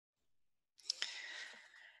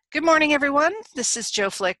Good morning, everyone. This is Joe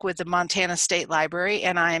Flick with the Montana State Library,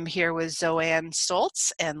 and I am here with Zoanne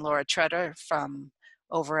Stoltz and Laura Tretter from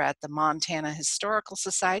over at the Montana Historical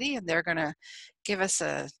Society, and they're going to give us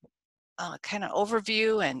a kind of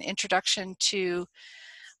overview and introduction to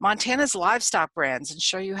Montana's livestock brands and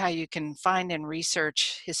show you how you can find and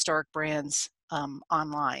research historic brands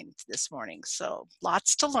online this morning. So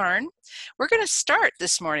lots to learn. We're going to start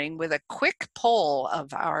this morning with a quick poll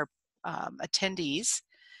of our attendees.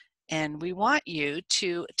 And we want you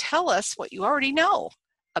to tell us what you already know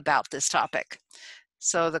about this topic.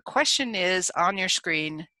 So the question is on your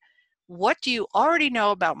screen, what do you already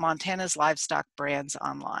know about Montana's livestock brands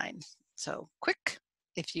online? So quick,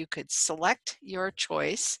 if you could select your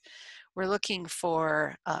choice. We're looking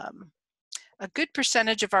for a good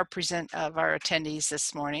percentage of our attendees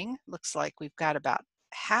this morning. Looks like we've got about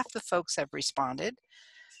half the folks have responded.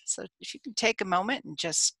 So if you can take a moment and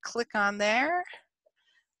just click on there.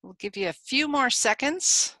 We'll give you a few more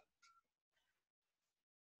seconds.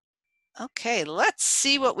 Okay, let's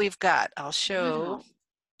see what we've got. I'll show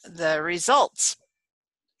the results.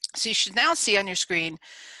 So you should now see on your screen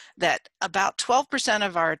that about 12%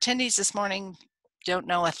 of our attendees this morning don't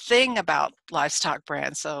know a thing about livestock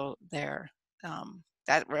brands. So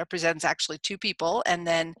that represents actually 2 people. And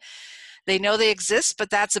then they know they exist, but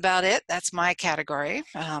that's about it. That's my category.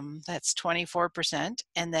 That's 24%.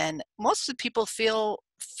 And then most of the people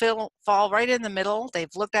fall right in the middle.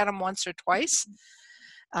 They've looked at them once or twice.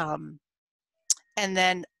 And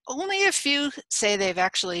then only a few say they've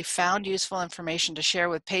actually found useful information to share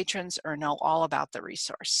with patrons or know all about the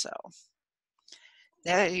resource. So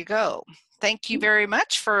there you go. Thank you very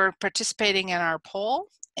much for participating in our poll.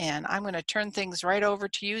 And I'm going to turn things right over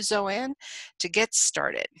to you, Zoanne, to get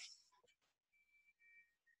started.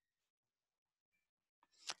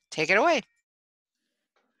 Take it away.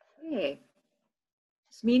 Okay.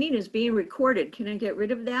 This meeting is being recorded. Can I get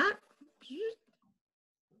rid of that?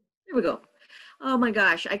 There we go. Oh my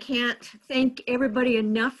gosh, I can't thank everybody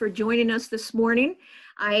enough for joining us this morning.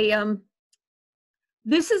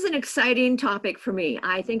 This is an exciting topic for me.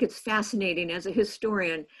 I think it's fascinating as a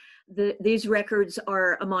historian. These records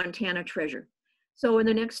are a Montana treasure. So in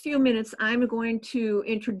the next few minutes, I'm going to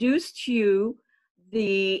introduce to you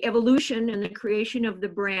the evolution and the creation of the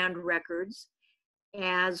brand records,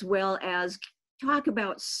 as well as talk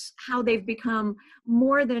about how they've become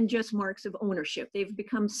more than just marks of ownership. They've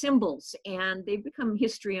become symbols and they've become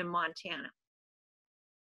history in Montana.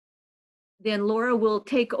 Then Laura will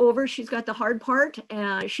take over. She's got the hard part.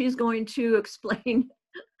 She's going to explain,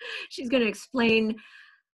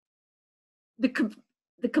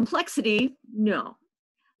 the complexity, no,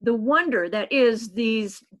 the wonder that is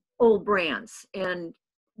these old brands. And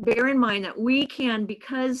bear in mind that we can,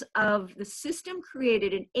 because of the system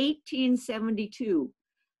created in 1872,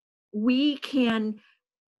 we can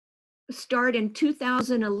start in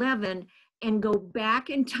 2011 and go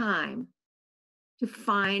back in time to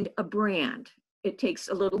find a brand. It takes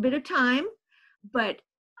a little bit of time, but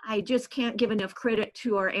I just can't give enough credit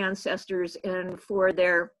to our ancestors and for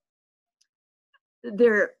their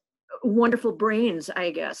wonderful brains,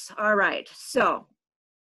 I guess. All right, so,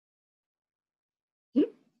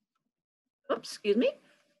 oops, excuse me.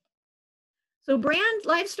 So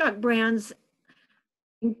livestock brands,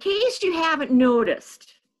 in case you haven't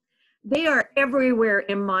noticed, they are everywhere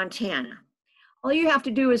in Montana. All you have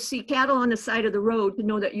to do is see cattle on the side of the road to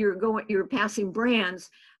know that you're passing brands.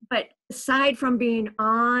 But aside from being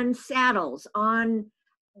on saddles, on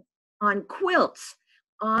quilts,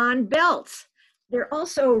 on belts, they're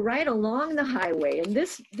also right along the highway. And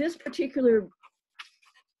this particular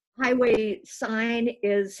highway sign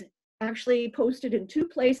is actually posted in 2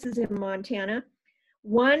 places in Montana.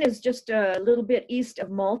 One is just a little bit east of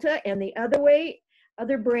Malta, and the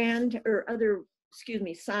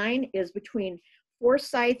sign is between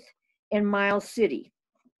Forsyth and Miles City.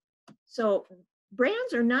 So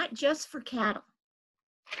brands are not just for cattle.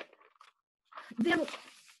 Then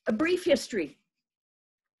a brief history.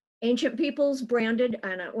 Ancient peoples branded,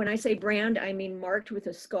 and when I say brand, I mean marked with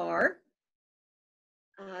a scar.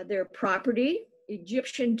 Their property.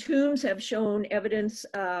 Egyptian tombs have shown evidence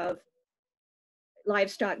of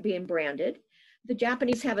livestock being branded. The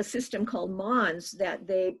Japanese have a system called mons that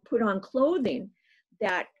they put on clothing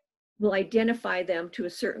that will identify them to a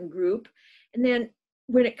certain group. And then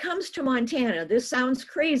when it comes to Montana, this sounds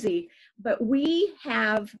crazy, but we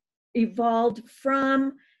have evolved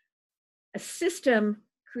from a system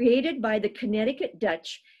created by the Connecticut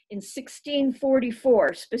Dutch in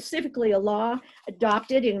 1644, specifically a law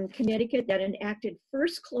adopted in Connecticut that enacted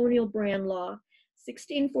first colonial brand law,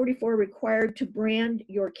 1644 required to brand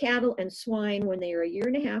your cattle and swine when they are a year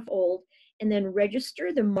and a half old and then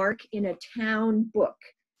register the mark in a town book.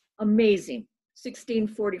 Amazing.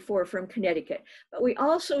 1644 from Connecticut. But we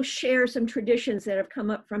also share some traditions that have come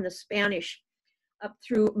up from the Spanish up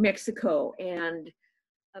through Mexico and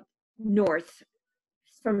up north,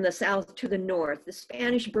 from the south to the north. The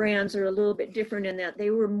Spanish brands are a little bit different in that they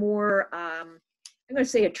were more, I'm going to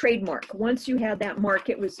say a trademark. Once you had that mark,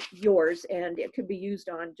 it was yours and it could be used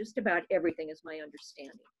on just about everything, is my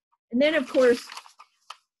understanding. And then, of course,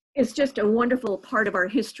 it's just a wonderful part of our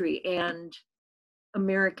history and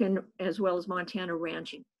American as well as Montana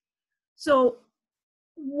ranching. So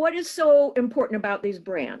what is so important about these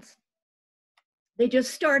brands? They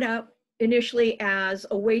just start out initially as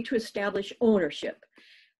a way to establish ownership.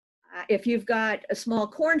 If you've got a small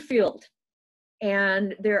cornfield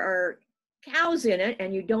and there are cows in it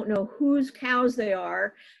and you don't know whose cows they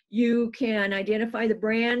are, you can identify the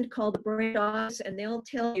brand, call the brand office, and they'll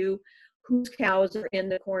tell you whose cows are in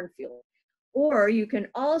the cornfield. Or you can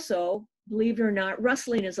also, believe it or not,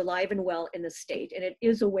 rustling is alive and well in the state, and it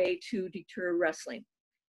is a way to deter rustling.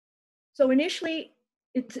 So initially,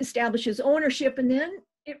 it establishes ownership, and then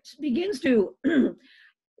it begins to,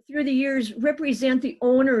 through the years, represent the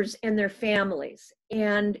owners and their families.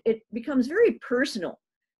 And it becomes very personal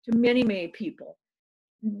to many, many people.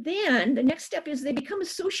 Then the next step is they become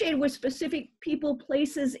associated with specific people,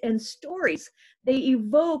 places, and stories. They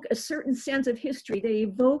evoke a certain sense of history. They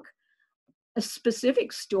evoke a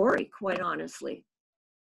specific story, quite honestly.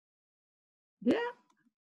 Yeah.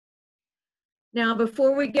 Now,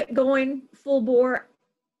 before we get going full bore,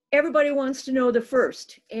 everybody wants to know the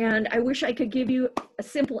first. And I wish I could give you a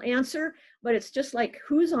simple answer, but it's just like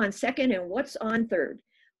who's on second and what's on third.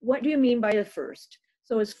 What do you mean by the first?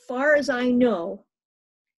 So as far as I know,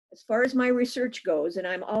 as far as my research goes, and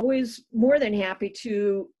I'm always more than happy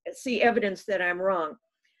to see evidence that I'm wrong,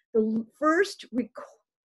 the first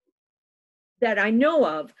that I know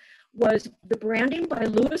of was the branding by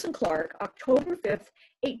Lewis and Clark, October 5th,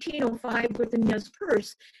 1805, with the Nez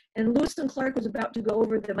Perce. And Lewis and Clark was about to go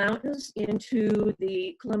over the mountains into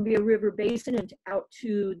the Columbia River Basin and out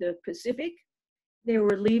to the Pacific. They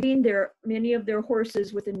were leaving many of their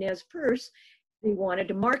horses with the Nez Perce. They wanted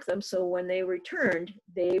to mark them so when they returned,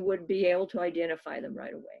 they would be able to identify them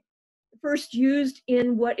right away. First used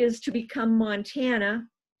in what is to become Montana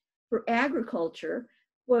for agriculture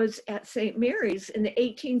was at St. Mary's in the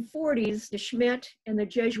 1840s. The Schmidt and the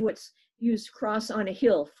Jesuits used cross on a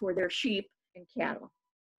hill for their sheep and cattle.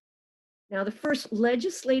 Now, the first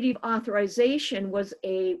legislative authorization was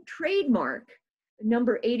a trademark,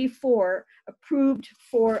 number 84, approved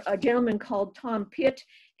for a gentleman called Tom Pitt,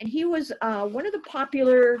 and he was one of the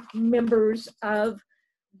popular members of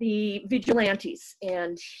the Vigilantes,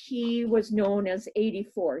 and he was known as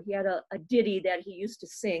 84. He had a ditty that he used to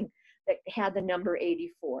sing that had the number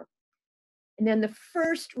 84. And then the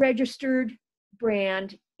first registered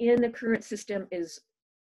brand in the current system is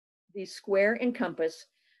the square and compass,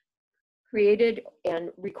 created and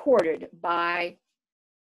recorded by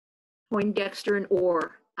Poindexter and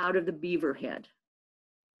Orr out of the Beaverhead.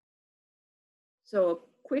 So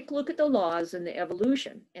a quick look at the laws and the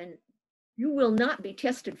evolution, and you will not be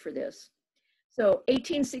tested for this. So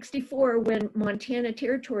 1864, when Montana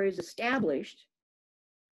Territory is established,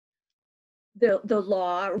 the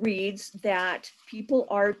law reads that people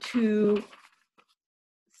are to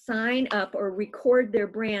sign up or record their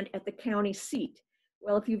brand at the county seat.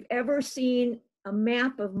 Well, if you've ever seen a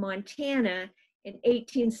map of Montana in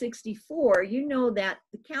 1864, you know that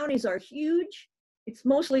the counties are huge. It's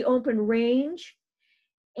mostly open range.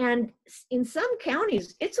 And in some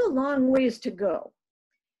counties, it's a long ways to go.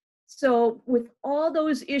 So with all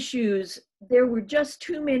those issues, there were just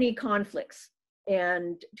too many conflicts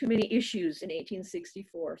and too many issues in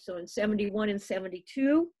 1864. So in 71 and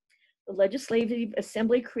 72, the Legislative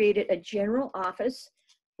Assembly created a general office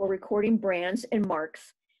for recording brands and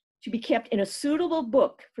marks to be kept in a suitable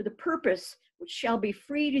book for the purpose which shall be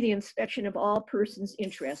free to the inspection of all persons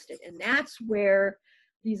interested. And that's where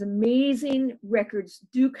these amazing records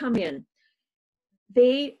do come in.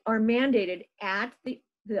 They are mandated at the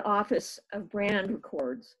Office of Brand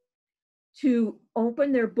Records to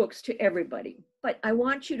open their books to everybody. But I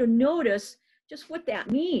want you to notice just what that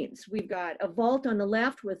means. We've got a vault on the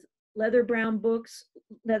left with leather-bound books,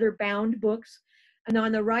 and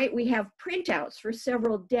on the right we have printouts for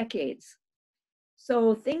several decades.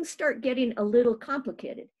 So things start getting a little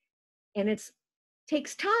complicated, and it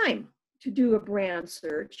takes time to do a brand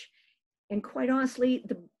search. And quite honestly,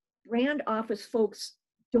 the brand office folks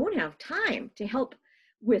don't have time to help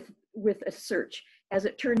with a search. as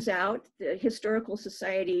it turns out, the Historical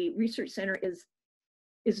Society Research Center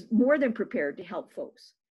is more than prepared to help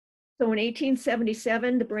folks. So in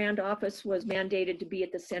 1877, the brand office was mandated to be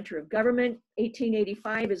at the center of government.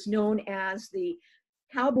 1885 is known as the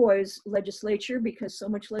Cowboys legislature because so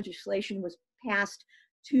much legislation was passed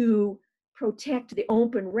to protect the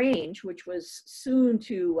open range, which was soon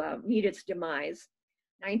to meet its demise.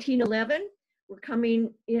 1911,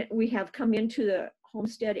 we have come into the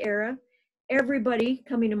homestead era. Everybody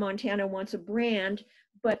coming to Montana wants a brand,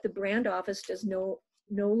 but the brand office no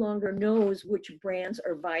longer knows which brands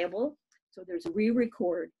are viable. So there's a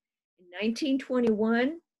re-record. In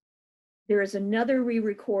 1921, there is another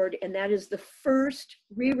re-record, and that is the first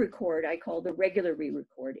re-record I call the regular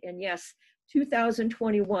re-record. And yes,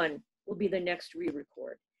 2021 will be the next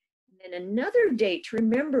re-record. And then another date to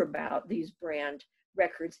remember about these brand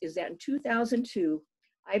records is that in 2002,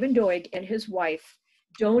 Ivan Doig and his wife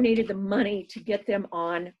donated the money to get them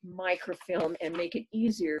on microfilm and make it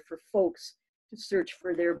easier for folks to search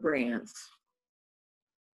for their brands.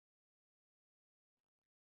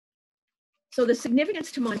 So the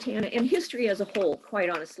significance to Montana and history as a whole, quite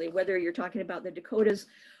honestly, whether you're talking about the Dakotas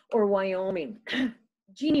or Wyoming,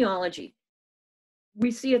 genealogy.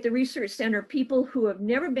 We see at the Research Center people who have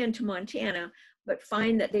never been to Montana, but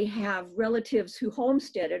find that they have relatives who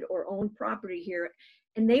homesteaded or owned property here,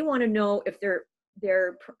 and they want to know if their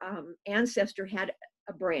ancestor had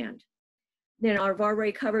a brand. Then I've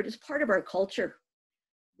already covered as part of our culture.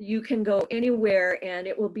 You can go anywhere and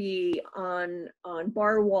it will be on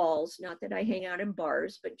bar walls. Not that I hang out in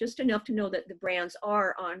bars, but just enough to know that the brands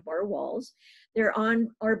are on bar walls. They're on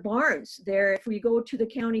our barns. If we go to the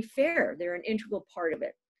county fair, they're an integral part of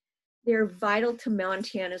it. They're vital to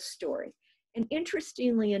Montana's story. And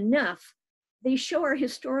interestingly enough, they show our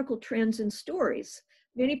historical trends and stories.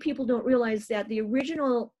 Many people don't realize that the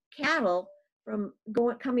original cattle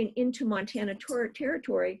coming into Montana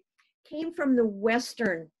territory came from the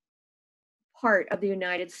western part of the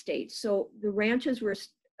United States. So the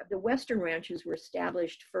western ranches were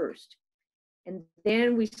established first. And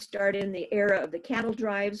then we start in the era of the cattle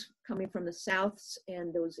drives coming from the souths,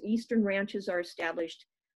 and those eastern ranches are established.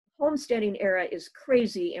 Homesteading era is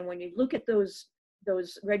crazy, and when you look at those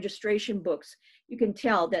registration books, you can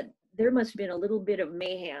tell that there must have been a little bit of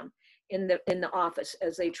mayhem in the office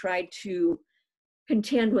as they tried to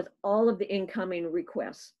contend with all of the incoming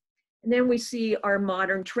requests. And then we see our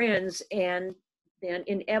modern trends, and then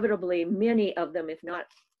inevitably many of them, if not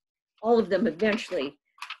all of them, eventually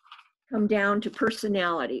come down to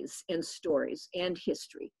personalities and stories and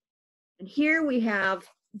history. And here we have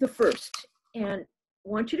the first, and I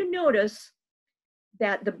want you to notice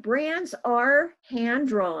that the brands are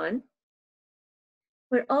hand-drawn,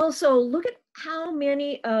 but also look at how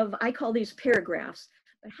many I call these paragraphs,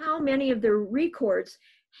 but how many of the records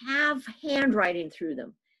have handwriting through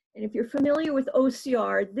them. And if you're familiar with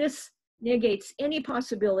OCR, this negates any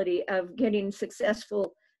possibility of getting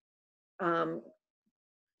successful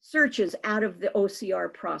searches out of the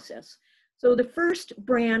OCR process. So the first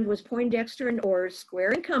brand was Poindexter and Orr's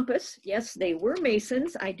Square and Compass. Yes, they were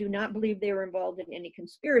Masons. I do not believe they were involved in any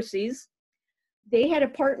conspiracies. They had a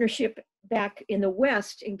partnership back in the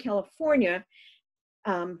West in California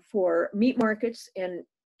for meat markets and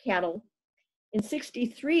cattle. In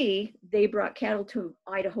 '63, they brought cattle to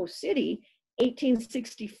Idaho City.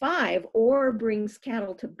 1865, Orr brings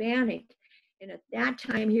cattle to Bannock. And at that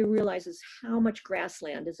time, he realizes how much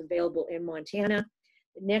grassland is available in Montana.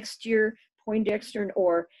 The next year, Poindexter and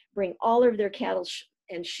Orr bring all of their cattle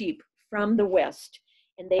and sheep from the West,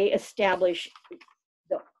 and they establish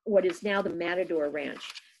what is now the Matador Ranch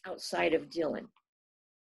outside of Dillon.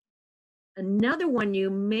 Another one you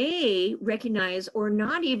may recognize or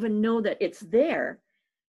not even know that it's there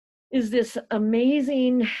is this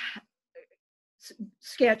amazing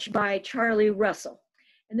sketch by Charlie Russell.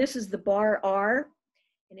 And this is the Bar R,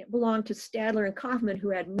 and it belonged to Stadler and Kaufman, who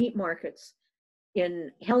had meat markets in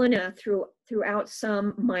Helena throughout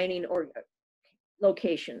some mining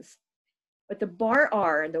locations. But the Bar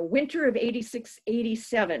R, in the winter of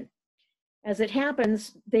 86-87, as it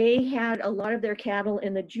happens, they had a lot of their cattle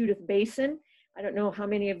in the Judith Basin. I don't know how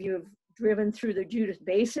many of you have driven through the Judith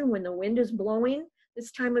Basin when the wind is blowing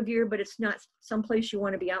this time of year, but it's not someplace you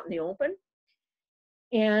want to be out in the open.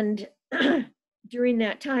 And during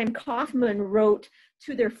that time, Kaufman wrote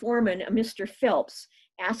to their foreman, Mr. Phelps,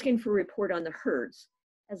 asking for a report on the herds.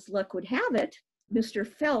 As luck would have it, Mr.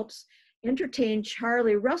 Phelps entertained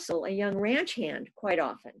Charlie Russell, a young ranch hand, quite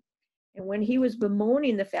often. And when he was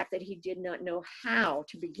bemoaning the fact that he did not know how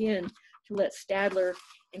to begin to let Stadler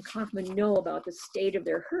and Kaufman know about the state of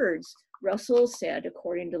their herds, Russell said,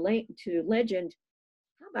 according to legend,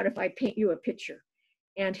 about if I paint you a picture?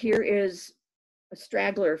 And here is a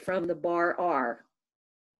straggler from the bar R,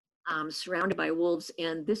 surrounded by wolves.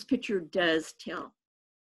 And this picture does tell,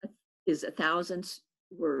 is 1,000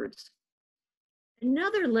 words.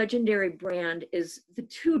 Another legendary brand is the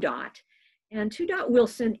Two Dot. And Two Dot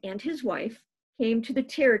Wilson and his wife came to the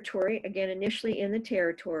territory, again, initially in the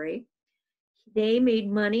territory. They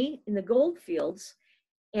made money in the gold fields,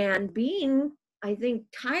 and being, I think,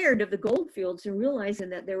 tired of the gold fields and realizing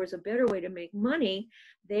that there was a better way to make money,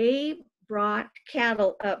 they brought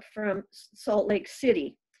cattle up from Salt Lake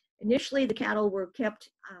City. Initially, the cattle were kept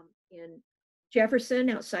in Jefferson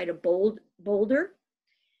outside of Boulder.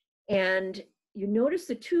 And you notice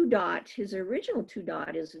the Two Dot, his original Two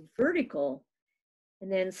Dot is vertical. And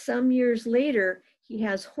then some years later, he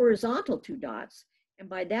has horizontal Two Dots. And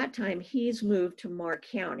by that time, he's moved to Marr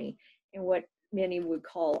County and what many would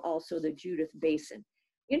call also the Judith Basin.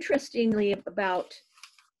 Interestingly about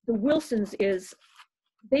the Wilsons is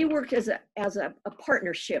they worked as a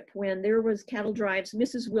partnership. When there was cattle drives,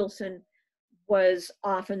 Mrs. Wilson was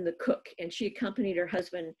often the cook, and she accompanied her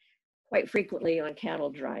husband quite frequently on cattle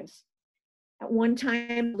drives. At one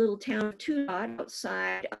time, the little town of Two Dot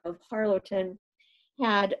outside of Harlowton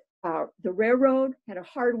had the railroad, had a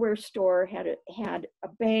hardware store, had a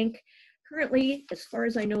bank. Currently, as far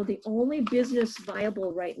as I know, the only business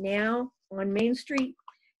viable right now on Main Street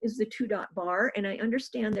is the Two Dot Bar, and I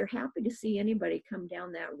understand they're happy to see anybody come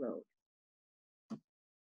down that road.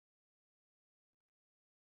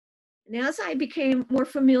 And as I became more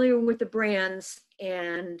familiar with the brands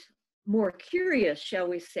and more curious, shall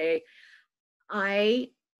we say, I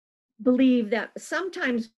believe that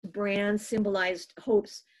sometimes brands symbolized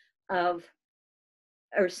hopes of,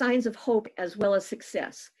 or signs of hope as well as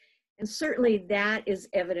success. And certainly that is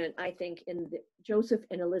evident, I think, in Joseph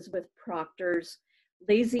and Elizabeth Proctor's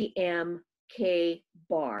Lazy M K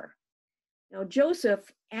Bar. Now,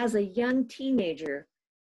 Joseph, as a young teenager,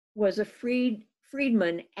 was a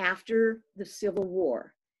freedman after the Civil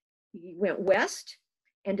War. He went west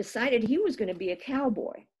and decided he was going to be a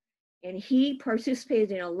cowboy. And he participated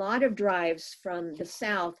in a lot of drives from the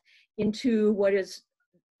South into what is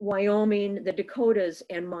Wyoming, the Dakotas,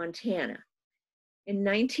 and Montana. In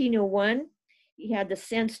 1901, he had the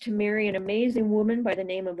sense to marry an amazing woman by the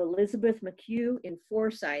name of Elizabeth McHugh in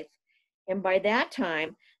Forsyth. And by that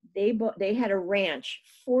time, they had a ranch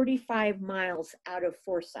 45 miles out of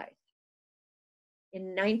Forsyth.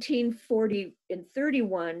 In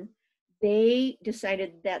 1931, they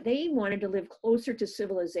decided that they wanted to live closer to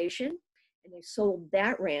civilization, and they sold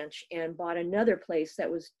that ranch and bought another place that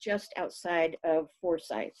was just outside of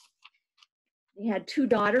Forsyth. They had 2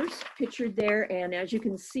 daughters pictured there, and as you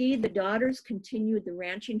can see, the daughters continued the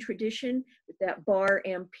ranching tradition with that bar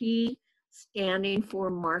MP standing for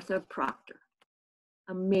Martha Proctor.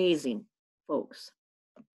 Amazing, folks.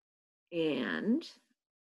 And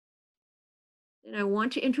I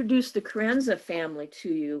want to introduce the Carranza family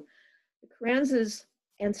to you. The Carranzas,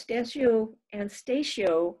 Anastasio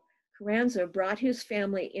Carranza brought his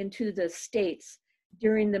family into the States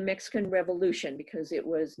during the Mexican Revolution because it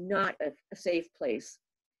was not a safe place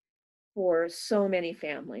for so many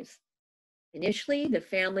families. Initially, the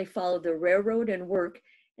family followed the railroad and work,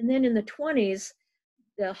 and then in the 20s,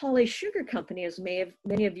 the Holly Sugar Company, as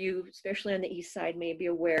many of you, especially on the east side, may be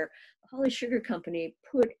aware, the Holly Sugar Company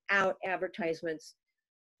put out advertisements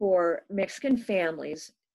for Mexican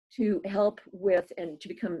families to help with and to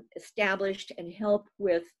become established and help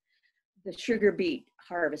with the sugar beet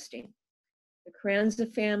harvesting. The Carranza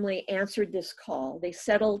family answered this call. They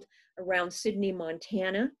settled around Sidney,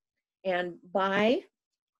 Montana, and by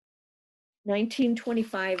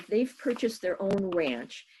 1925, they've purchased their own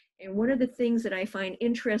ranch. And one of the things that I find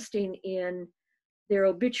interesting in their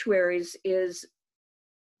obituaries is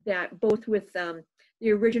that both with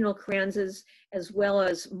the original Carranzas as well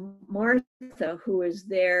as Martha, who is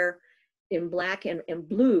there in black and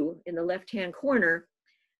blue in the left-hand corner,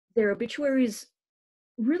 their obituaries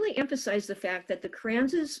really emphasize the fact that the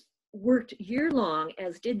Carranzas worked year-long,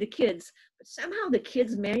 as did the kids, but somehow the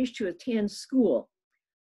kids managed to attend school.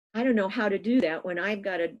 I don't know how to do that when I've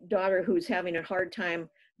got a daughter who's having a hard time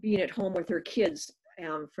being at home with her kids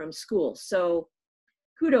from school. So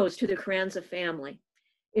kudos to the Carranza family.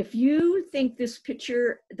 If you think this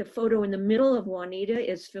picture, the photo in the middle of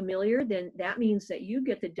Juanita is familiar, then that means that you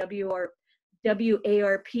get the WARP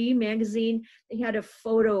magazine. They had a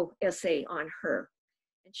photo essay on her.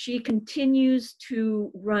 And she continues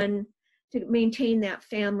to maintain that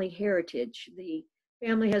family heritage. The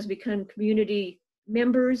family has become community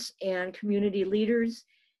members and community leaders.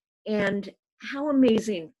 And how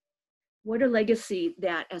amazing What a legacy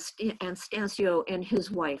that Anastasio and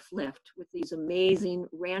his wife left with these amazing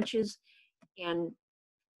ranches and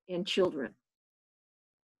children.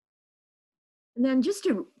 And then just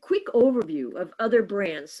a quick overview of other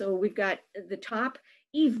brands. So we've got the top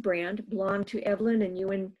Eve brand belonged to Evelyn and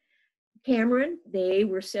Ewan Cameron. They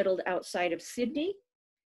were settled outside of Sydney.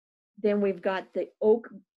 Then we've got the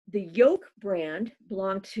Yoke brand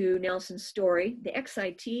belonged to Nelson Story. The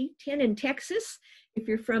XIT, 10 in Texas. If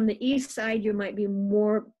you're from the east side, you might be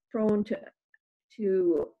more prone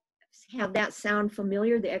to have that sound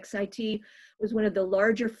familiar. The XIT was one of the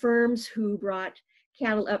larger firms who brought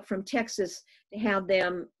cattle up from Texas to have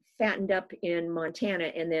them fattened up in Montana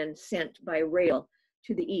and then sent by rail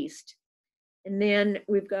to the east. And then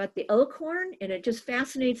we've got the Elkhorn, and it just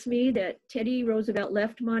fascinates me that Teddy Roosevelt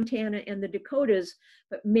left Montana and the Dakotas,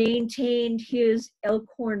 but maintained his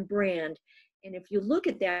Elkhorn brand. And if you look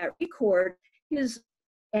at that record, his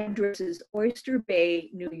address is Oyster Bay,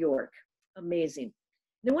 New York. Amazing.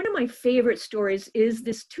 Now, one of my favorite stories is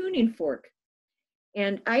this tuning fork.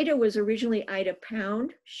 And Ida was originally Ida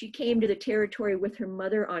Pound. She came to the territory with her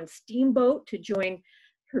mother on steamboat to join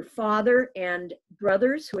her father and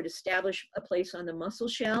brothers who had established a place on the Mussel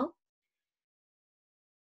Shell.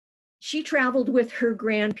 She traveled with her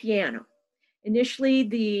grand piano. Initially,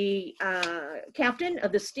 the captain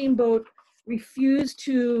of the steamboat refused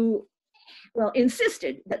to, well,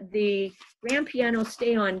 insisted that the grand piano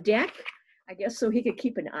stay on deck, I guess so he could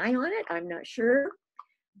keep an eye on it, I'm not sure.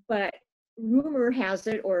 But rumor has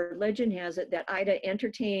it, or legend has it, that Ida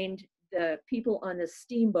entertained the people on the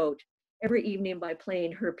steamboat every evening by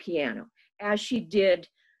playing her piano, as she did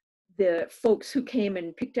the folks who came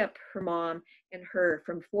and picked up her mom and her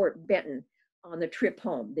from Fort Benton on the trip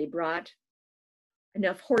home. They brought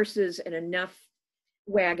enough horses and enough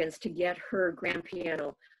wagons to get her grand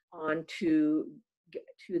piano to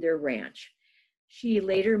their ranch. She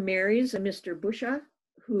later marries a Mr. Busha,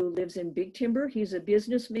 who lives in Big Timber. He's a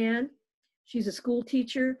businessman. She's a school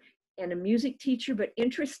teacher and a music teacher, but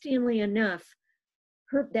interestingly enough,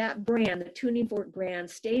 that brand, the Tuning Fork brand,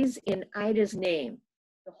 stays in Ida's name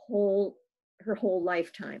her whole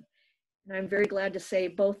lifetime. And I'm very glad to say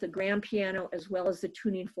both the grand piano as well as the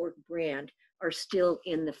Tuning Fork brand are still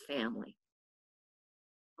in the family.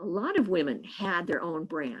 A lot of women had their own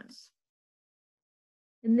brands.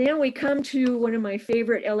 And then we come to one of my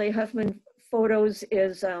favorite L.A. Huffman photos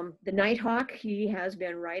is the Nighthawk. He has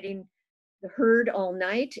been riding the herd all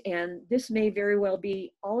night, and this may very well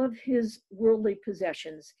be all of his worldly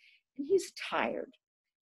possessions, and he's tired.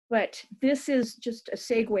 But this is just a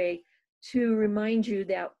segue to remind you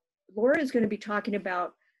that Laura is going to be talking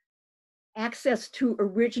about access to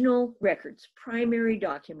original records, primary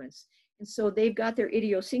documents. And so they've got their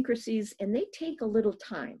idiosyncrasies, and they take a little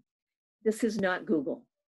time. This is not Google.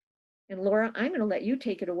 And Laura, I'm going to let you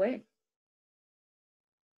take it away.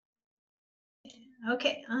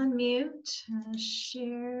 Okay, unmute,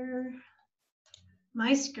 share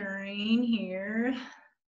my screen here,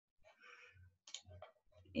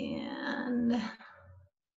 and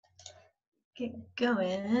get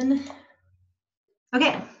going.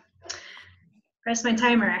 Okay, press my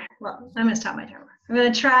timer. Well, I'm gonna stop my timer. I'm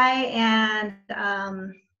gonna try and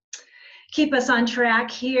keep us on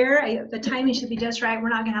track here. The timing should be just right. We're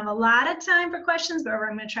not gonna have a lot of time for questions, but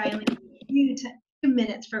I'm gonna try and leave 2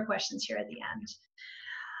 minutes for questions here at the end.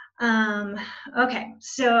 Okay,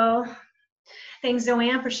 so thanks,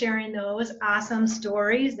 Zoanne, for sharing those awesome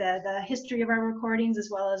stories, the history of our recordings, as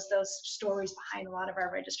well as those stories behind a lot of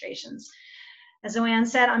our registrations. As Zoanne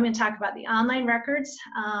said, I'm going to talk about the online records.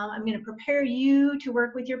 I'm going to prepare you to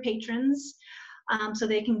work with your patrons so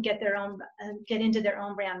they can get into their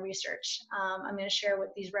own brand research. I'm going to share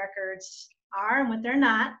what these records are and what they're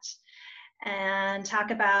not, and talk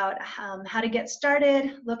about how to get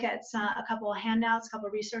started, look at a couple of handouts, a couple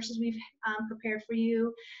of resources we've prepared for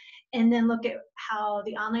you, and then look at how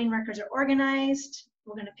the online records are organized.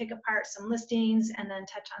 We're going to pick apart some listings and then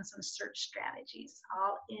touch on some search strategies,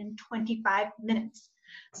 all in 25 minutes.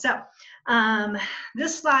 So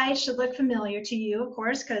this slide should look familiar to you, of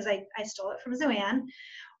course, because I stole it from Zoanne.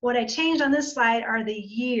 What I changed on this slide are the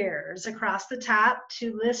years across the top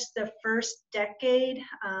to list the first decade,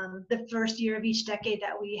 the first year of each decade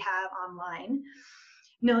that we have online.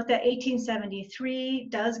 Note that 1873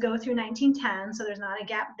 does go through 1910, so there's not a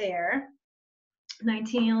gap there.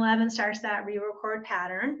 1911 starts that re-record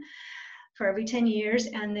pattern for every 10 years,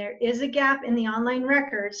 and there is a gap in the online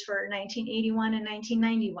records for 1981 and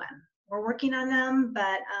 1991. We're working on them,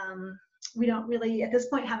 but we don't really, at this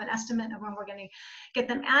point, have an estimate of when we're going to get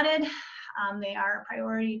them added. They are a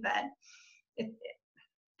priority, but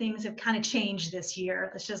things have kind of changed this year.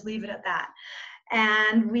 Let's just leave it at that.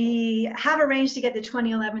 And we have arranged to get the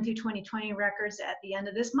 2011 through 2020 records at the end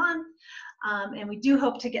of this month. And we do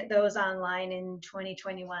hope to get those online in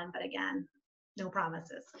 2021, but again, no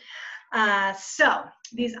promises. So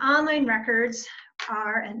these online records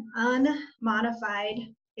are an unmodified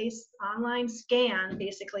online scan,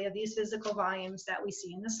 basically, of these physical volumes that we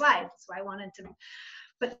see in the slide. So I wanted to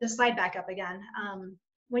put the slide back up again.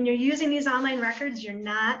 When you're using these online records, you're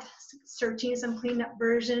not searching some cleaned up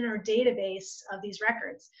version or database of these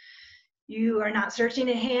records. You are not searching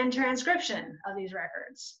a hand transcription of these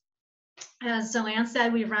records. As Zoanne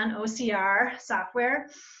said, we run OCR software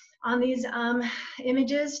on these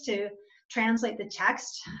images to translate the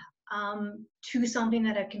text to something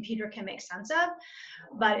that a computer can make sense of,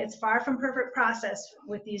 but it's far from perfect process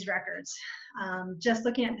with these records. Just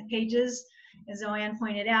looking at the pages, as Zoanne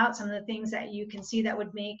pointed out, some of the things that you can see that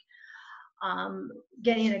would make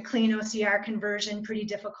getting a clean OCR conversion pretty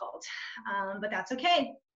difficult. But that's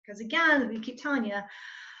okay, because again, we keep telling you,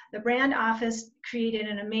 the brand office created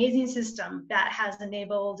an amazing system that has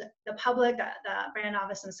enabled the public, the brand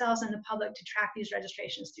office themselves and the public to track these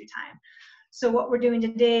registrations through time. So what we're doing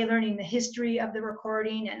today, learning the history of the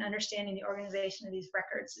recording and understanding the organization of these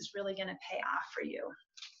records, is really going to pay off for you.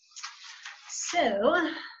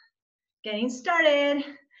 So, getting started.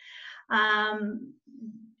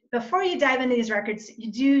 Before you dive into these records,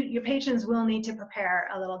 your patrons will need to prepare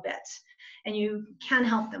a little bit, and you can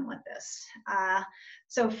help them with this.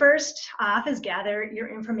 So first off is gather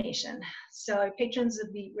your information. So patrons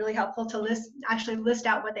would be really helpful to actually list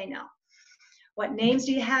out what they know. What names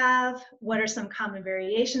do you have? What are some common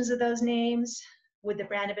variations of those names? Would the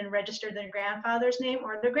brand have been registered their grandfather's name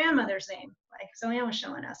or their grandmother's name, like Zoanne was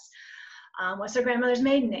showing us? What's their grandmother's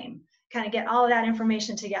maiden name? Kind of get all of that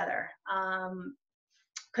information together.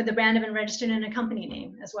 Could the brand have been registered in a company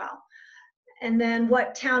name as well? And then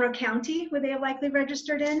what town or county would they have likely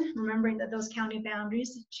registered in? Remembering that those county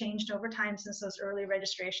boundaries changed over time since those early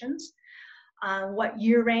registrations. What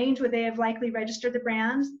year range would they have likely registered the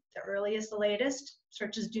brand? The earliest, the latest.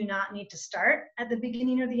 Searches do not need to start at the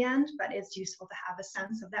beginning or the end, but it's useful to have a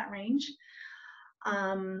sense of that range.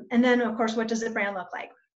 And then, of course, what does the brand look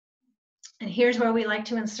like? And here's where we like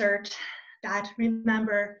to insert that.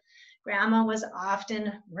 Remember, grandma was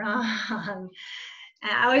often wrong.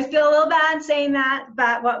 And I always feel a little bad saying that,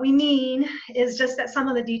 but what we mean is just that some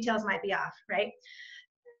of the details might be off, right?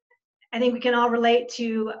 I think we can all relate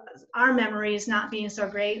to our memories not being so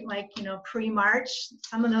great, like, pre-March.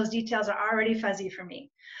 Some of those details are already fuzzy for me.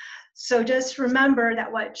 So just remember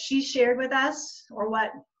that what she shared with us, or what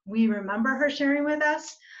we remember her sharing with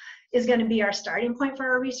us, is going to be our starting point for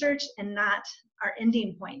our research and not our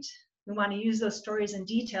ending point. We want to use those stories and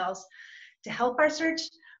details to help our search,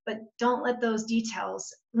 but don't let those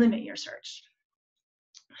details limit your search.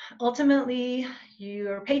 Ultimately,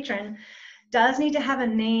 your patron does need to have a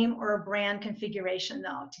name or a brand configuration,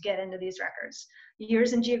 though, to get into these records.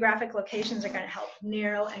 Years and geographic locations are going to help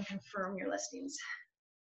narrow and confirm your listings.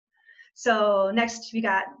 So next, we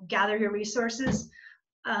got gather your resources.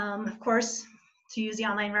 Of course, to use the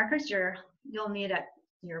online records, your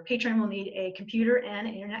patron will need a computer and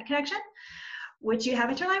an internet connection, which you have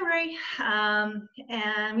at your library.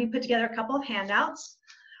 And we put together a couple of handouts.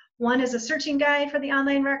 One is a searching guide for the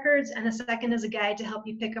online records, and the second is a guide to help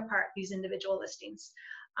you pick apart these individual listings.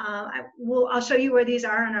 I'll show you where these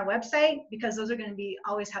are on our website, because those are going to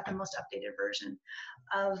always have the most updated version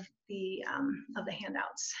of the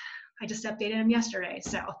handouts. I just updated them yesterday,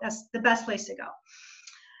 so that's the best place to go.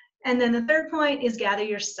 And then the third point is gather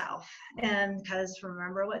yourself. And because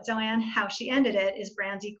remember what Zoanne, how she ended it, is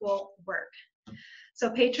brands equal work.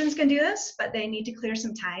 So patrons can do this, but they need to clear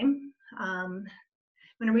some time.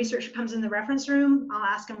 When a researcher comes in the reference room, I'll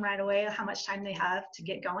ask them right away how much time they have to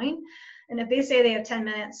get going. And if they say they have 10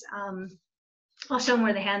 minutes, I'll show them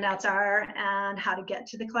where the handouts are and how to get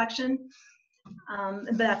to the collection.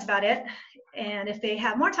 But that's about it. And if they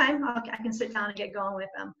have more time, I can sit down and get going with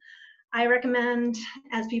them. I recommend,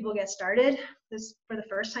 as people get started, this for the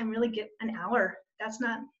first time, really get an hour. That's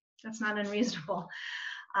not unreasonable.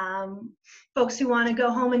 Folks who want to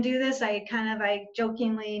go home and do this, I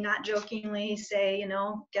jokingly, not jokingly say,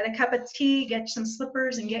 get a cup of tea, get some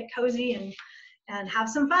slippers, and get cozy and have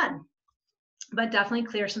some fun. But definitely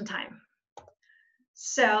clear some time.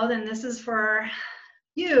 So then this is for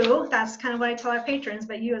you. That's kind of what I tell our patrons,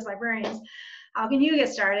 but you as librarians, how can you get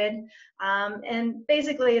started? And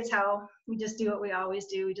basically it's how we just do what we always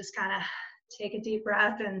do. We just kind of take a deep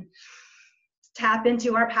breath and tap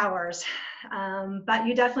into our powers. But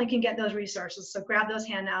you definitely can get those resources. So grab those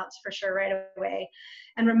handouts for sure right away.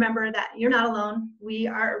 And remember that you're not alone. We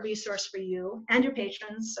are a resource for you and your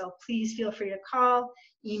patrons. So please feel free to call,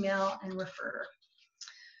 email, and refer.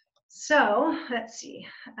 So let's see.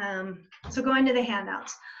 So going to the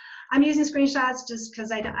handouts. I'm using screenshots just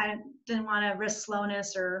because I didn't want to risk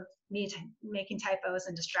slowness or me making typos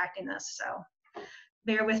and distracting us. So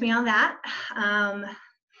bear with me on that.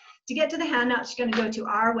 To get to the handouts, you're going to go to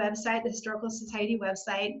our website, the Historical Society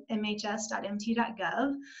website,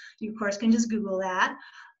 mhs.mt.gov. You, of course, can just Google that.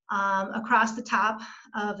 Across the top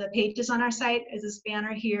of the pages on our site is this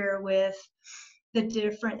banner here with the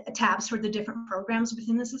different tabs for the different programs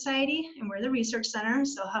within the Society, and we're the Research Center,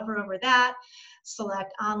 so hover over that,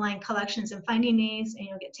 select Online Collections and Finding Needs, and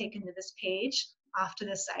you'll get taken to this page. Off to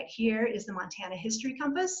this side here is the Montana History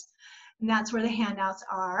Compass, and that's where the handouts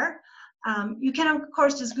are. You can, of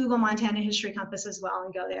course, just Google Montana History Compass as well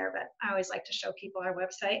and go there, but I always like to show people our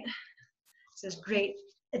website. So there's great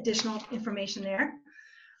additional information there.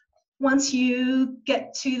 Once you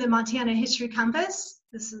get to the Montana History Compass,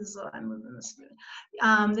 this is, I'm moving this.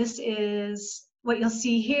 This is what you'll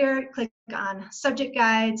see here. Click on Subject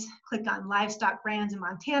Guides, click on Livestock Brands in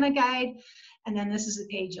Montana Guide, and then this is the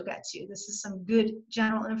page you'll get to. This is some good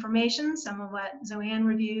general information, some of what Zoanne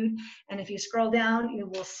reviewed, and if you scroll down, you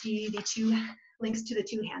will see the two links to the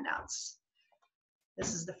two handouts.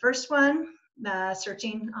 This is the first one, the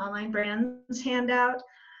Searching Online Brands handout.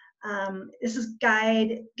 This is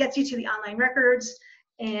guide, gets you to the online records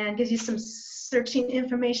and gives you some searching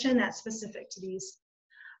information that's specific to these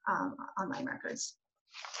online records.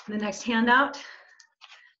 The next handout,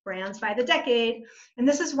 Brands by the Decade. And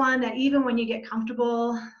this is one that even when you get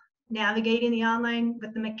comfortable navigating the online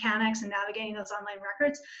with the mechanics and navigating those online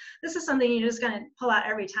records, this is something you're just going to pull out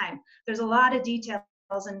every time. There's a lot of details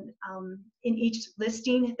in each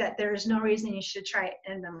listing that there's no reason you should try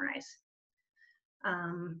and memorize.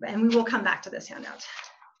 And we will come back to this handout.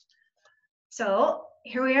 So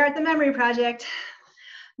here we are at the Memory Project.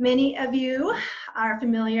 Many of you are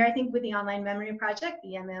familiar, I think, with the Online Memory Project,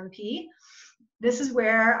 the MMP. This is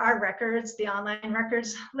where our records, the online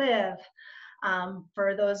records, live.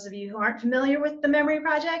 For those of you who aren't familiar with the Memory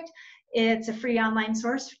Project, it's a free online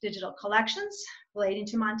source for digital collections relating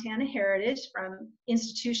to Montana heritage from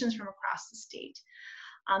institutions from across the state.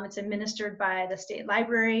 It's administered by the State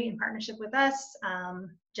Library in partnership with us.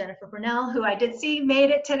 Jennifer Brunell, who I did see made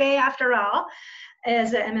it today after all,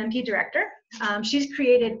 as the MMP director. She's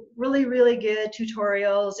created really, really good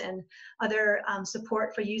tutorials and other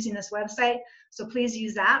support for using this website. So please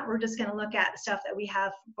use that. We're just gonna look at stuff that we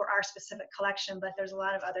have for our specific collection, but there's a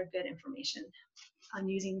lot of other good information on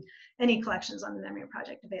using any collections on the Memory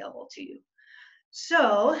Project available to you.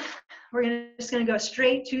 So we're just gonna go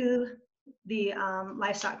straight to the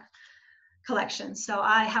livestock collection. So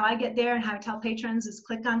how I get there and how I tell patrons is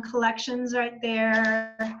click on collections right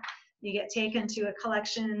there. You get taken to a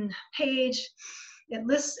collection page. It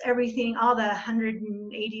lists everything, all the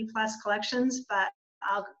 180 plus collections, but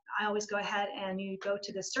I always go ahead and you go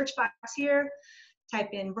to the search box here, type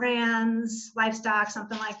in brands, livestock,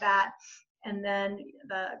 something like that. And then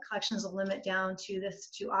the collections will limit down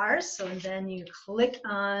to ours. So then you click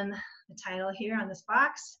on the title here on this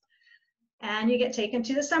box and you get taken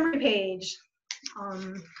to the summary page.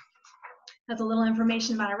 That's a little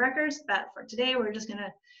information about our records, but for today, we're just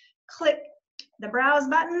gonna click the browse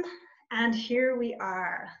button and here we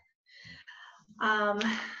are.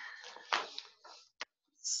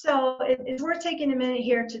 So it's worth taking a minute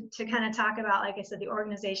here to kind of talk about, like I said, the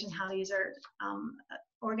organization, how these are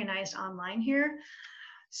organized online here.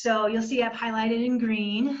 So you'll see I've highlighted in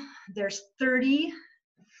green. There's 30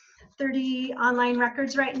 online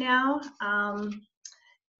records right now.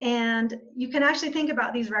 And you can actually think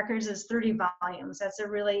about these records as 30 volumes. That's a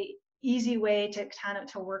really easy way to kind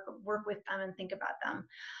of work with them and think about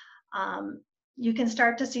them. You can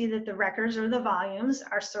start to see that the records or the volumes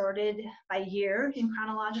are sorted by year in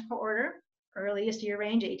chronological order. Earliest year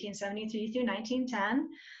range, 1873 through 1910.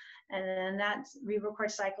 And then that re-record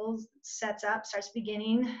cycle starts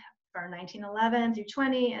beginning for 1911 through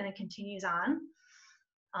 20, and it continues on.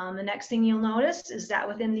 The next thing you'll notice is that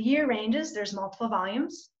within the year ranges, there's multiple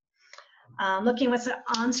volumes. Looking what's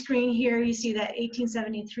on screen here, you see that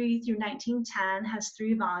 1873 through 1910 has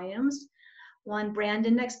 3 volumes. One brand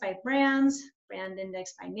index by brands, brand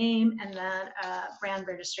index by name, and then a brand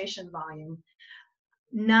registration volume.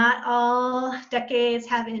 Not all decades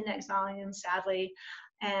have index volumes, sadly,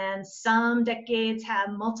 and some decades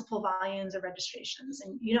have multiple volumes of registrations.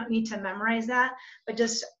 And you don't need to memorize that, but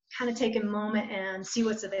just kind of take a moment and see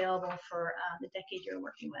what's available for the decade you're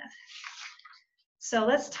working with. So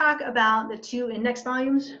let's talk about the 2 index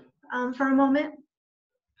volumes for a moment.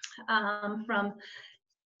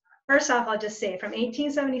 First off, I'll just say from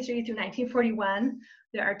 1873 through 1941,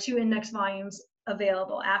 there are 2 index volumes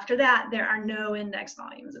available. After that, there are no index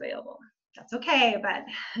volumes available. That's okay, but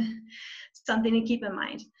something to keep in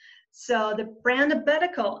mind. So the brand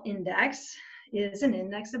alphabetical index is an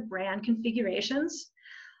index of brand configurations.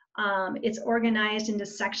 It's organized into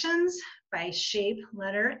sections by shape,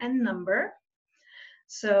 letter, and number.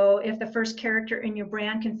 So if the first character in your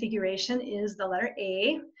brand configuration is the letter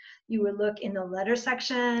A, you would look in the letter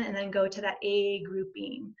section and then go to that A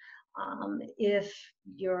grouping. If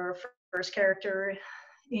your first character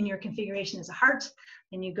in your configuration is a heart,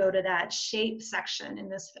 then you go to that shape section in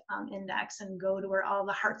this index and go to where all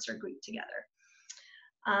the hearts are grouped together.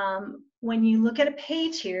 When you look at a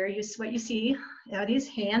page here, what you see are these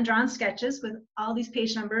hand-drawn sketches with all these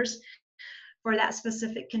page numbers for that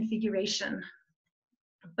specific configuration.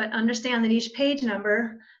 But understand that each page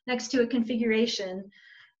number next to a configuration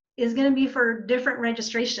is going to be for different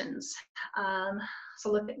registrations.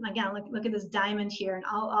 So look at this diamond here and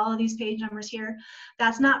all of these page numbers here.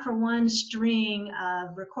 That's not for one string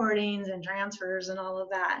of recordings and transfers and all of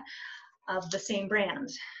that of the same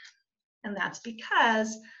brand. And that's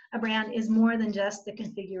because a brand is more than just the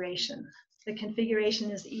configuration. The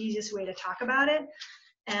configuration is the easiest way to talk about it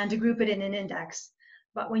and to group it in an index.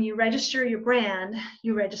 But when you register your brand,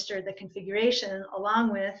 you register the configuration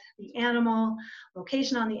along with the animal,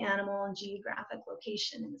 location on the animal, and geographic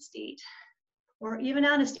location in the state, or even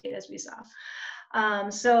out of state, as we saw.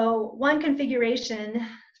 So one configuration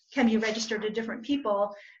can be registered to different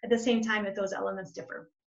people at the same time if those elements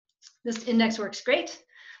differ. This index works great,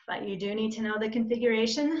 but you do need to know the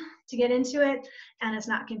configuration to get into it, and it's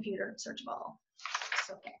not computer searchable. It's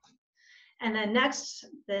okay. And then next,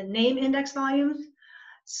 the name index volumes.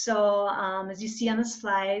 So as you see on the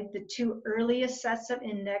slide, the 2 earliest sets of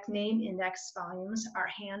name index volumes are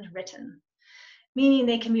handwritten, meaning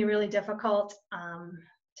they can be really difficult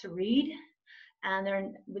to read, and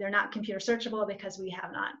they're not computer searchable because we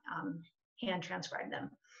have not hand transcribed them.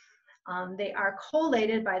 They are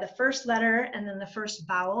collated by the first letter and then the first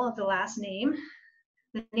vowel of the last name.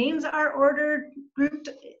 The names are grouped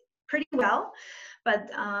pretty well, but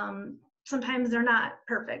sometimes they're not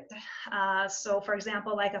perfect. So for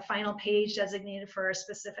example, like a final page designated for a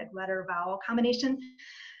specific letter vowel combination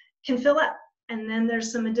can fill up. And then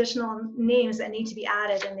there's some additional names that need to be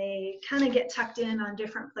added, and they kind of get tucked in on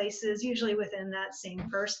different places, usually within that same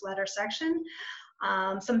first letter section.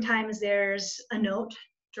 Sometimes there's a note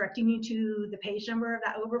directing you to the page number of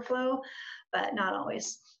that overflow, but not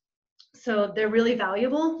always. So they're really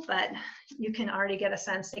valuable, but you can already get a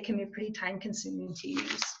sense they can be pretty time consuming to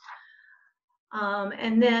use.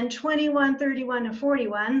 And then 21, 31, and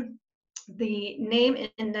 41, the name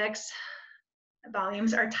index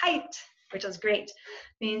volumes are typed, which is great.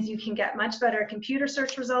 Means you can get much better computer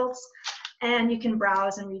search results, and you can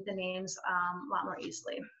browse and read the names a lot more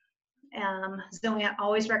easily. Zoan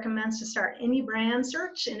always recommends to start any brand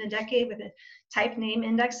search in a decade with a type name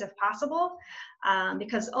index if possible,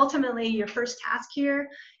 because ultimately your first task here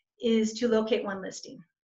is to locate one listing.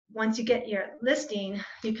 Once you get your listing,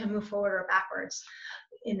 you can move forward or backwards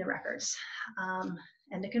in the records.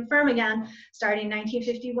 And to confirm again, starting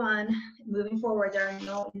 1951, moving forward, there are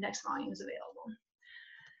no index volumes available.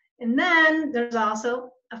 And then there's also,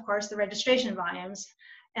 of course, the registration volumes.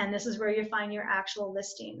 And this is where you find your actual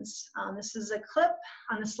listings. This is a clip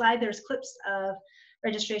on the slide. There's clips of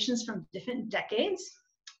registrations from different decades.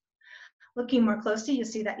 Looking more closely, you'll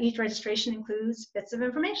see that each registration includes bits of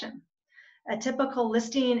information. A typical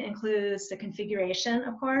listing includes the configuration,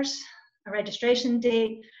 of course, a registration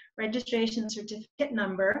date, registration certificate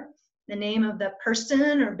number, the name of the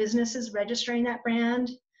person or businesses registering that brand,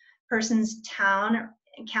 person's town or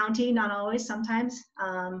county, not always, sometimes,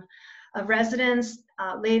 of residence,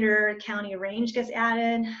 later county range gets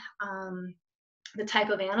added, the type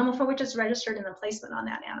of animal for which it's registered, and the placement on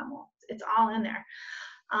that animal. It's all in there.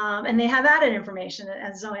 And they have added information,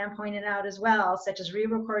 as Zoan pointed out as well, such as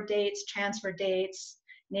re-record dates, transfer dates,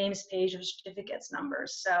 names, page, or certificates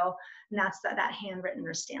numbers. So, and that's that handwritten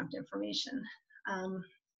or stamped information.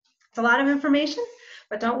 It's a lot of information,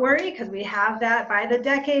 but don't worry, because we have that by the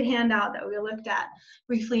decade handout that we looked at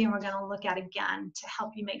briefly, and we're going to look at again to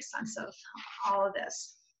help you make sense of all of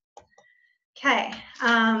this. Okay.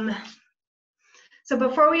 So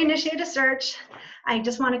before we initiate a search, I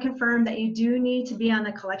just want to confirm that you do need to be on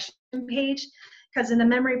the collection page, because in the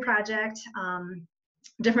memory project,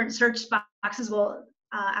 different search boxes will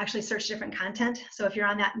actually search different content. So if you're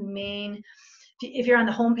on that main if you're on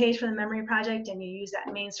the home page for the memory project and you use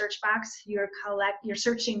that main search box, you're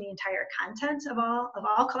searching the entire content of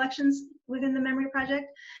all collections within the memory project.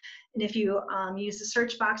 And if you use the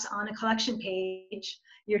search box on a collection page,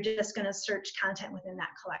 you're just going to search content within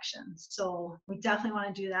that collection. So we definitely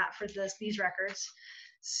want to do that for these records.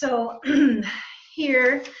 So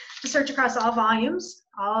here, to search across all volumes,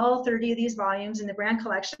 all 30 of these volumes in the brand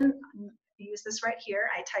collection, use this right here.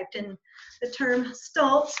 I typed in the term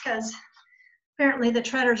Stoltz because apparently the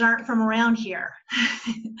Tretters aren't from around here.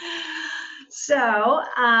 So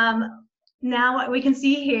now what we can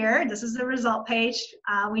see here, this is the result page.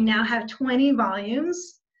 We now have 20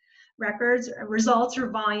 volumes, records, results, or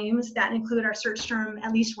volumes that include our search term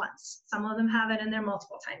at least once. Some of them have it in there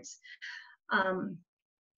multiple times.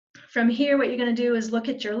 From here, what you're going to do is look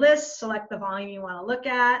at your list, select the volume you want to look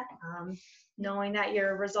at, knowing that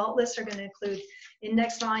your result lists are going to include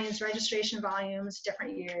index volumes, registration volumes,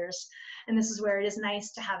 different years. And this is where it is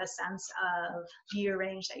nice to have a sense of year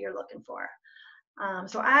range that you're looking for.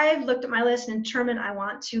 So I've looked at my list and determined I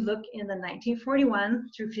want to look in the 1941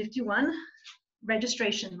 through 51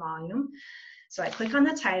 registration volume. So I click on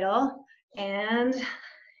the title, and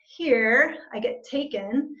here I get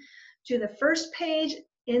taken to the first page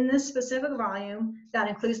in this specific volume that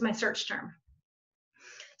includes my search term.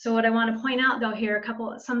 So what I want to point out though here,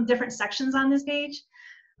 some different sections on this page.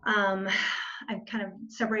 I've kind of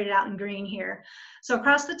separated out in green here. So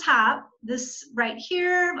across the top, this right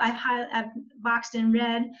here, I've boxed in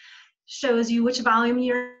red, shows you which volume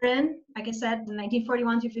you're in. Like I said, the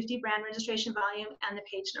 1941 through 50 brand registration volume and the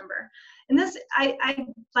page number. And this, I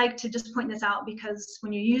like to just point this out because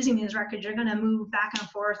when you're using these records, you're going to move back and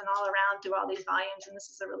forth and all around through all these volumes. And this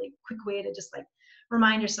is a really quick way to just like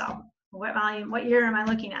remind yourself, what volume, what year am I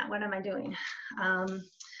looking at? What am I doing?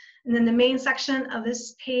 And then the main section of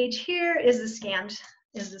this page here is the scanned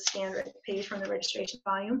page from the registration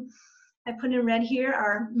volume. I put in red here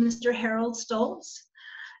are Mr. Harold Stoltz.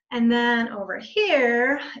 And then over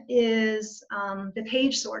here is the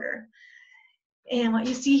page sorter. And what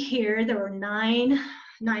you see here, there were nine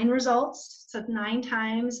results. So 9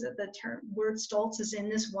 times the word Stoltz is in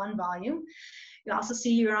this one volume. You also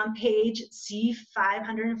see you're on page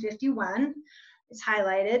C551. It's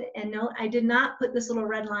highlighted. And no, I did not put this little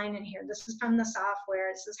red line in here. This is from the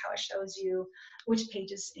software. This is how it shows you which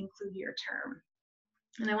pages include your term.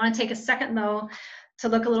 And I want to take a second though to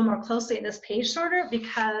look a little more closely at this page sorter,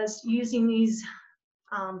 because using these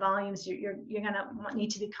volumes, you're going to need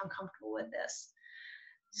to become comfortable with this.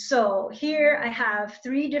 So here I have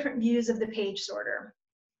 3 different views of the page sorter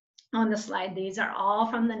on the slide. These are all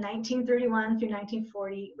from the 1931 through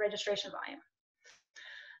 1940 registration volume.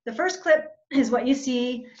 The first clip is what you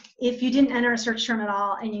see if you didn't enter a search term at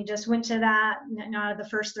all and you just went to that, out of the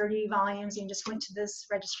first 30 volumes, you just went to this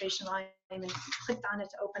registration volume and clicked on it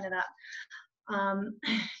to open it up.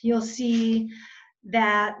 You'll see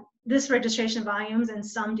that this registration volumes, and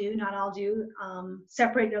some do, not all do,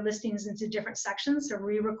 separate their listings into different sections, so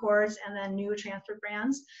re-records and then new transfer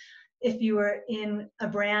brands. If you were in a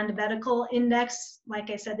brand medical index, like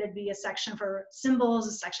I said, there'd be a section for symbols,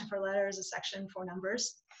 a section for letters, a section for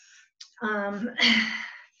numbers.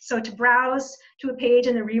 So to browse to a page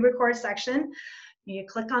in the re-record section, you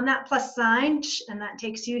click on that plus sign, and that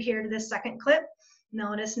takes you here to this second clip.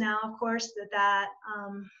 Notice now, of course, that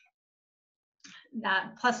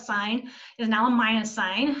plus sign is now a minus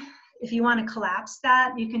sign. If you want to collapse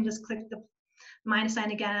that, you can just click the minus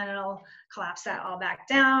sign again and it'll collapse that all back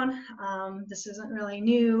down. This isn't really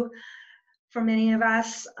new for many of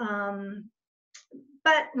us,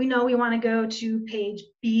 but we know we want to go to page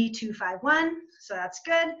B251, so that's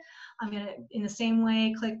good. I'm going to, in the same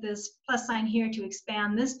way, click this plus sign here to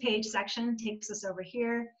expand this page section. Takes us over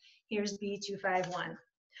here. Here's B251.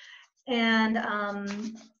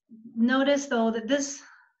 And notice though that the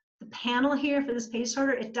panel here for this page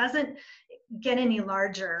sorter, it doesn't get any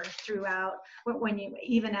larger throughout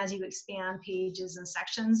even as you expand pages and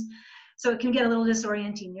sections. So it can get a little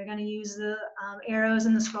disorienting. You're going to use the arrows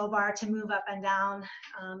in the scroll bar to move up and down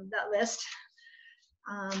that list.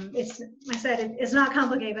 Like I said, it's not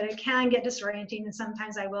complicated, but it can get disorienting, and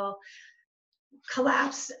sometimes I will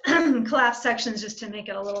collapse sections just to make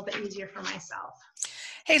it a little bit easier for myself.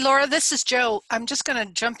 Hey, Laura, this is Joe. I'm just going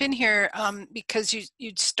to jump in here because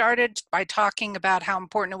you started by talking about how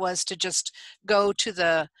important it was to just go to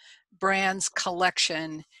the brands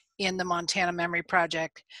collection in the Montana Memory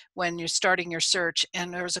Project when you're starting your search.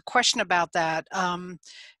 And there was a question about that,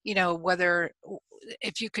 you know, whether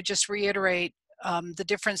if you could just reiterate the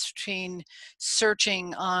difference between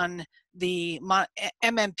searching on the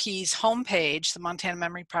MMP's homepage, the Montana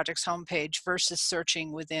Memory Project's homepage, versus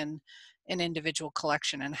searching within an individual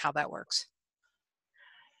collection and how that works?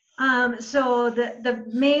 So the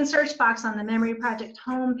main search box on the Memory Project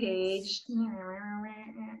homepage,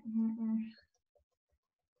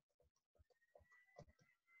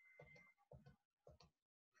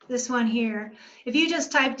 this one here, if you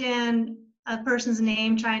just typed in a person's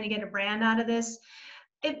name trying to get a brand out of this,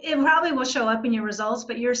 it probably will show up in your results,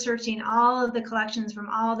 but you're searching all of the collections from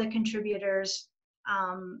all the contributors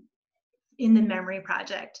in the Memory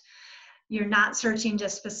Project. You're not searching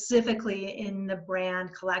just specifically in the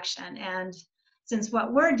brand collection. And since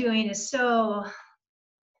what we're doing is so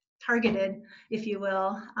targeted, if you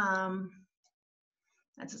will,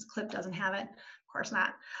 that's this clip doesn't have it, of course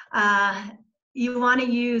not. You want to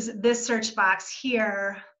use this search box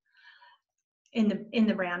here in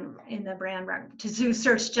the brand to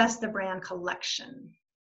search just the brand collection.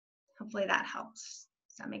 Hopefully that helps.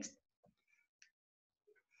 Does that make sense?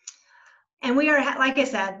 And we are, like I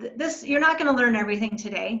said, you're not going to learn everything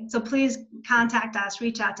today. So please contact us,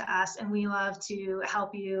 reach out to us, and we love to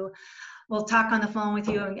help you. We'll talk on the phone with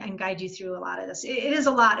you and guide you through a lot of this. It is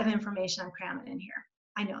a lot of information I'm cramming in here.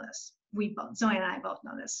 I know this. Zoe and I both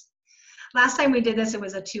know this. Last time we did this, it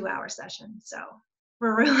was a 2-hour session. So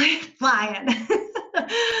we're really flying.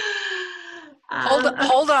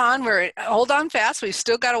 Hold on fast. We've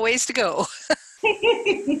still got a ways to go.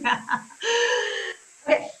 Yeah.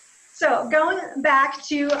 Okay. So going back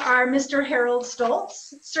to our Mr. Harold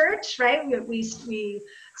Stoltz search, right? We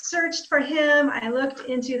searched for him. I looked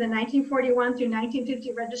into the 1941 through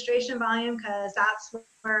 1950 registration volume because that's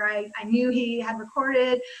where I knew he had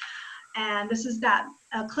recorded. And this is that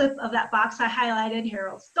clip of that box I highlighted,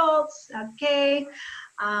 Harold Stoltz. Okay.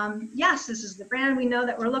 Yes, this is the brand we know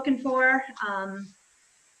that we're looking for.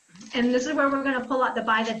 And this is where we're going to pull out the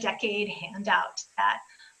by the decade handout that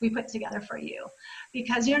we put together for you,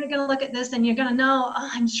 because you're going to look at this and you're going to know, oh,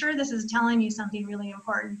 I'm sure this is telling you something really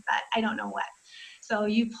important, but I don't know what. So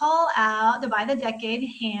you pull out the by the decade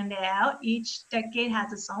handout. Each decade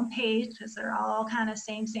has its own page because they're all kind of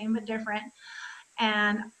same but different.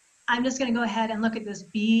 And I'm just going to go ahead and look at this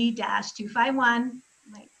B-251.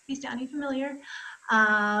 Might be sounding familiar.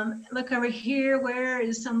 Look over here. Where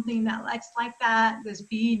is something that looks like that? This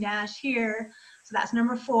B- here. So that's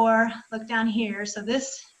number 4. Look down here. So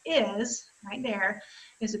this is, right there,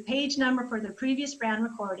 is a page number for the previous brand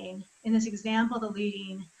recording. In this example, the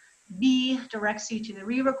leading B directs you to the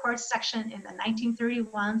re-record section in the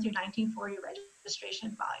 1931 through 1940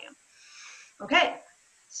 registration volume. Okay,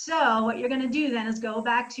 so what you're going to do then is go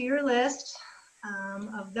back to your list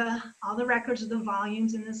of all the records of the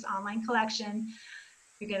volumes in this online collection.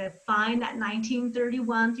 You're going to find that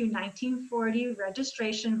 1931 through 1940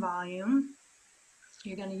 registration volume.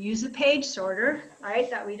 You're going to use a page sorter, right,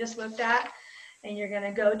 that we just looked at, and you're going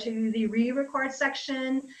to go to the re-record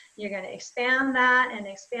section. You're going to expand that and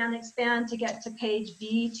expand to get to page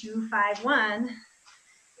B251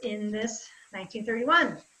 in this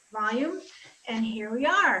 1931 volume. And here we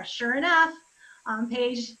are. Sure enough, on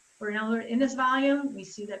page, we're in this volume, we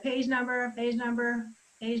see the page number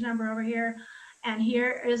over here. And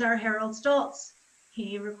here is our Harold Stoltz.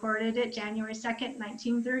 He recorded it January 2nd,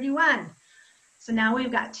 1931. So now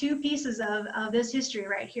we've got 2 pieces of this history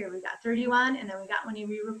right here. We've got 31, and then we got when he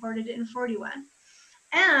re-recorded it in 41.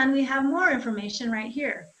 And we have more information right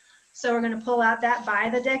here. So we're going to pull out that by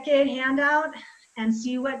the decade handout and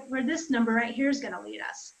see where this number right here is going to lead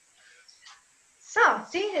us. So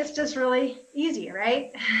see, it's just really easy,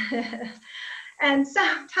 right? And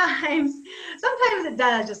sometimes it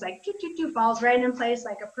does, just like falls right in place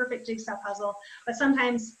like a perfect jigsaw puzzle, but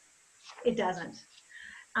sometimes it doesn't.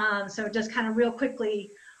 So just kind of real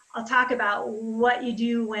quickly, I'll talk about what you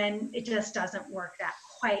do when it just doesn't work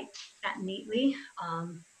quite that neatly.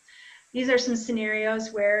 These are some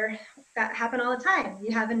scenarios where that happen all the time.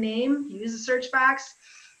 You have a name, you use a search box,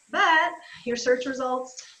 but your search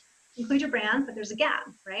results include your brand, but there's a gap,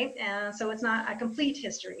 right? And so it's not a complete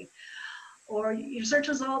history. Or your search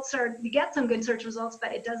results you get some good search results,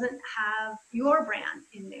 but it doesn't have your brand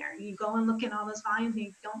in there. You go and look in all those volumes and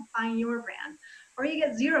you don't find your brand. Or you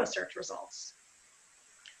get 0 search results.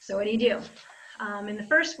 So what do you do? In the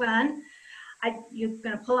first one, you're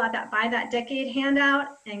going to pull out that by that decade handout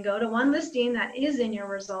and go to one listing that is in your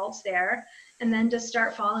results there, and then just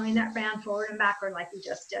start following that brand forward and backward like we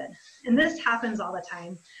just did. And this happens all the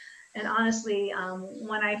time. And honestly,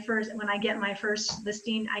 when I get my first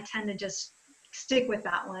listing, I tend to just stick with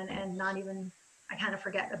that one and I kind of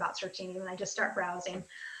forget about searching even. I just start browsing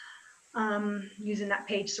using that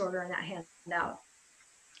page sorter and that handout.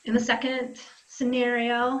 In the second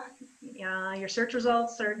scenario, your search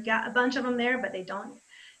results got a bunch of them there, but they don't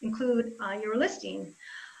include your listing.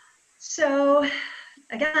 So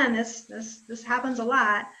again, this happens a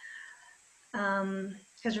lot.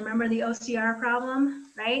 Because remember the OCR problem,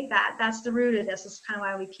 right? That's the root of this. This is kind of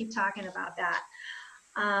why we keep talking about that.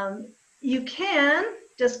 You can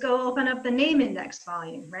just go open up the name index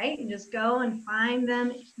volume, right? And just go and find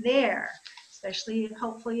them there, especially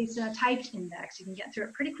hopefully it's a typed index. You can get through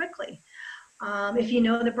it pretty quickly. If you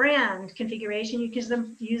know the brand configuration, you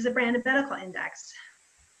can use the brand medical index.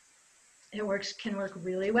 It can work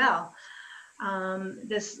really well.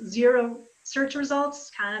 This zero search results,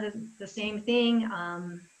 kind of the same thing.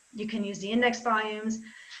 You can use the index volumes.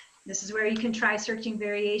 This is where you can try searching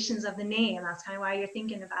variations of the name. That's kind of why you're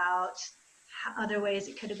thinking about other ways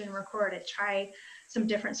it could have been recorded. Try some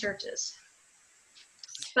different searches.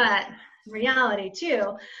 But in reality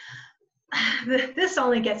too, this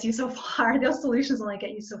only gets you so far. Those solutions only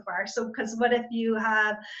get you so far. So, because what if you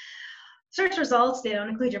have search results, they don't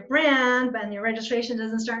include your brand, but your registration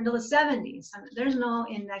doesn't start until the 70s. There's no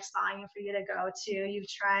index volume for you to go to. You've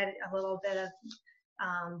tried a little bit of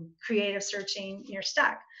creative searching, you're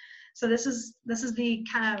stuck. So this is the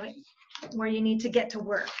kind of where you need to get to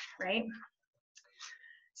work, right?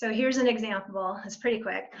 So here's an example. It's pretty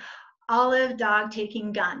quick. Olive dog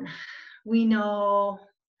taking gun. We know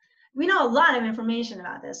a lot of information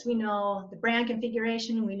about this. We know the brand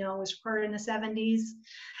configuration. We know it was recorded in the 70s,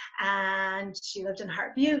 and she lived in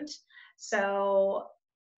Hart Butte. So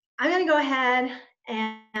I'm going to go ahead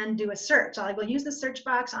and do a search. I will use the search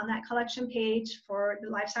box on that collection page for the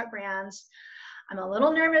Livestock Brands. I'm a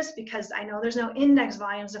little nervous because I know there's no index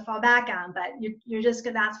volumes to fall back on, but you're just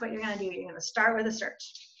gonna, that's what you're going to do. You're going to start with a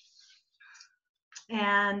search.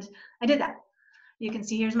 And I did that. You can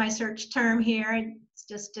see here's my search term here. It's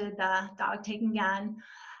just the dog taking gun.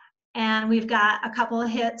 And we've got a couple of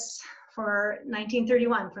hits for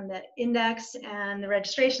 1931 from the index and the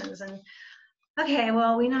registrations. And okay,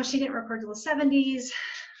 well, we know she didn't record till the 70s,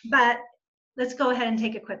 but let's go ahead and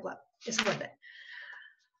take a quick look. It's worth it.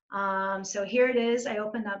 So here it is. I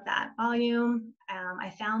opened up that volume. I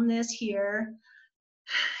found this here.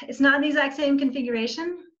 It's not the exact same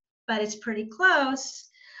configuration, but it's pretty close.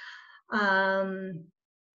 And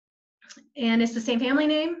it's the same family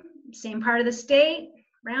name, same part of the state,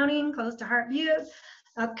 Browning, close to Hart Butte.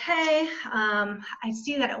 Okay, I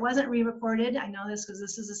see that it wasn't re-recorded. I know this because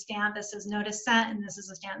this is a stamp that says notice sent, and this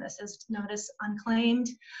is a stamp that says notice unclaimed.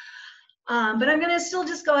 But I'm going to still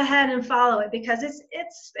just go ahead and follow it because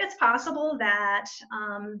it's possible that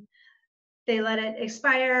they let it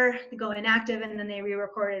expire, go inactive, and then they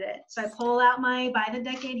re-recorded it. So I pull out my by the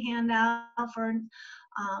decade handout for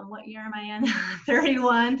what year am I in?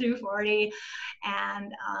 31 through 40,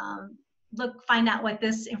 and find out what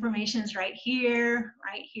this information is right here,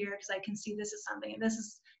 because I can see this is something. This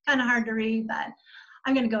is kind of hard to read, but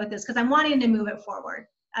I'm going to go with this because I'm wanting to move it forward.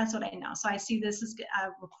 That's what I know. So I see this is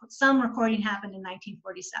some recording happened in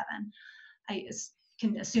 1947. I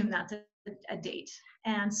can assume that's a date.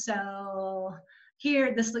 And so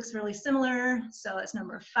here, this looks really similar. So it's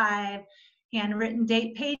number 5, handwritten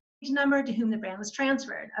date, page number, to whom the brand was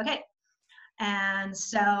transferred. Okay. And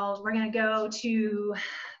so we're going to go to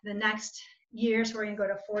the next year. So we're going to go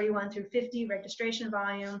to 41 through 50 registration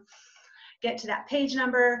volume, get to that page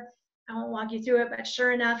number. I won't walk you through it, but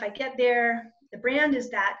sure enough, I get there. The brand is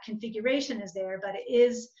that, configuration is there, but it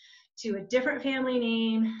is to a different family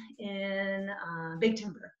name in Big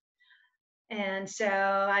Timber. And so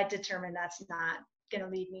I determined that's not going to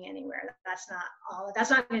lead me anywhere. That's not Olive.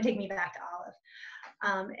 That's not going to take me back to Olive.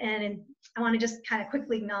 I want to just kind of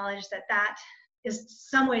quickly acknowledge that that is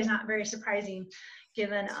some ways not very surprising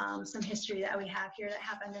given some history that we have here that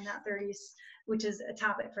happened in that 30s, which is a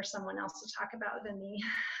topic for someone else to talk about than me.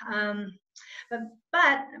 But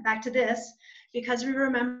back to this, because we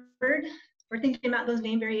remembered, we're thinking about those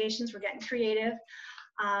name variations, we're getting creative.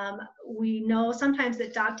 We know sometimes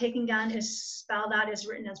that dog taking gun is spelled out as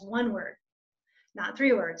written as one word, not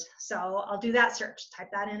 3 words. So I'll do that search, type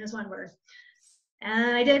that in as one word.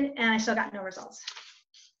 And I did, and I still got no results.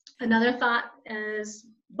 Another thought is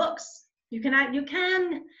books. You don't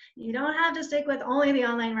have to stick with only the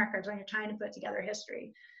online records when you're trying to put together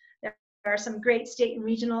history. There are some great state and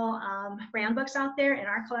regional brand books out there in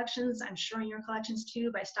our collections. I'm sure in your collections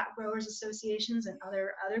too, by stock growers associations and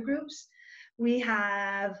other groups. We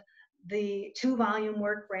have the 2-volume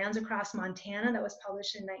work, Brands Across Montana, that was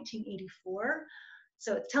published in 1984.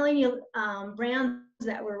 So it's telling you brands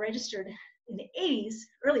that were registered in the 80s,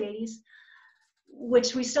 early 80s,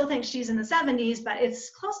 which we still think she's in the 70s, but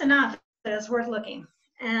it's close enough that it's worth looking.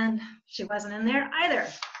 And she wasn't in there either.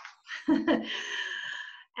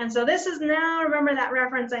 And so this is now, remember that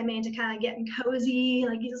reference I made to kind of getting cozy,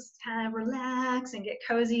 like you just kind of relax and get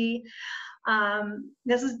cozy.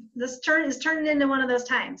 This turn is turning into one of those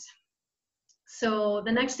times. So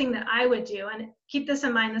the next thing that I would do, and keep this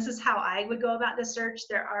in mind, this is how I would go about this search.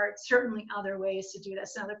 There are certainly other ways to do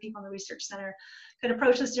this. Other people in the research center could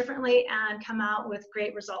approach this differently and come out with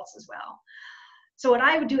great results as well. So what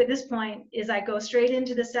I would do at this point is I go straight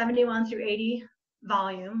into the 71 through 80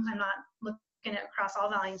 volume. I'm not looking at across all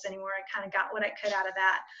volumes anymore. I kind of got what I could out of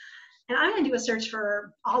that. And I'm going to do a search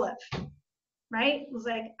for olive, right? It was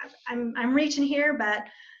like, I'm reaching here, but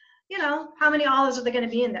you know, how many olives are there going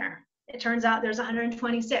to be in there? It turns out there's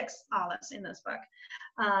 126 olives in this book,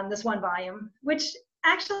 this one volume, which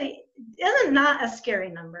actually isn't not a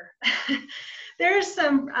scary number. There's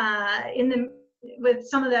some with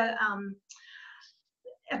some of the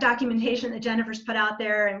documentation that Jennifer's put out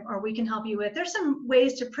there, or we can help you with. There's some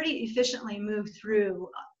ways to pretty efficiently move through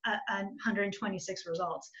 126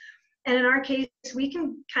 results. And in our case, we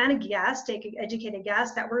can kind of guess, take an educated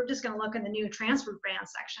guess that we're just going to look in the new transfer brand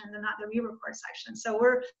section and not the re-report section. So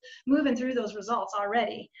we're moving through those results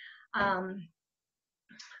already. But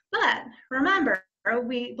remember,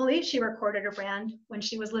 we believe she recorded her brand when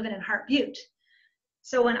she was living in Hart Butte.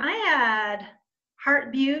 So when I add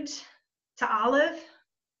Hart Butte to olive,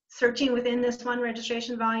 searching within this one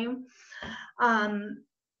registration volume, I'm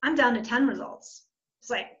down to 10 results. It's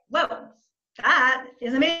like, whoa. That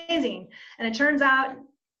is amazing. And it turns out,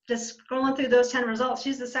 just scrolling through those 10 results,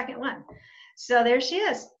 she's the second one. So there she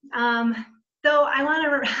is. Though I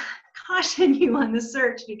want to caution you on the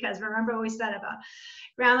search, because remember what we said about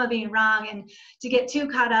grandma being wrong, and to get too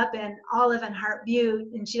caught up in Olive and Hart Butte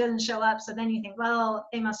and she doesn't show up, so then you think, well,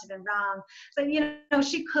 they must have been wrong. So, you know,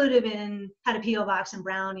 she could have had a P.O. box in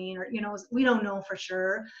Browning, or, you know, we don't know for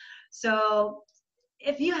sure. So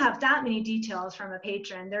if you have that many details from a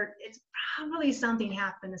patron, it's probably something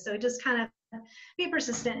happened. So just kind of be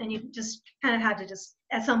persistent, and you just kind of had to just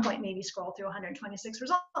at some point maybe scroll through 126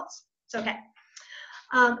 results. It's okay.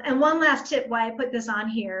 And one last tip why I put this on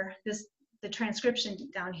here, the transcription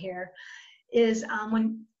down here, is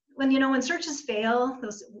when searches fail,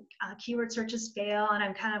 those keyword searches fail, and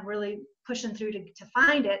I'm kind of really pushing through to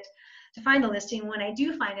find it, to find the listing. When I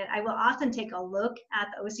do find it, I will often take a look at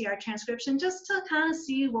the OCR transcription just to kind of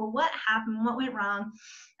see, well, what happened, what went wrong,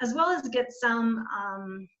 as well as get some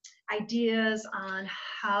ideas on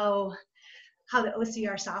how the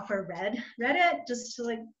OCR software read it, just to,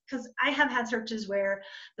 like, because I have had searches where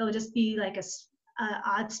there'll just be like a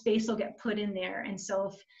odd space will get put in there, and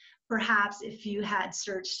so perhaps if you had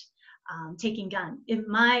searched taking gun, it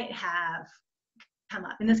might have come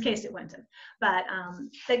up. In this case, it wouldn't have, but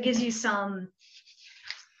that gives you sometimes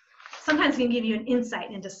can give you an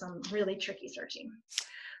insight into some really tricky searching.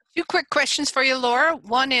 Two quick questions for you, Laura.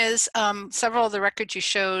 One is several of the records you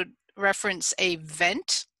showed reference a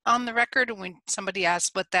vent on the record, and when somebody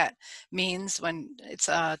asks what that means when it's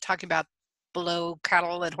talking about below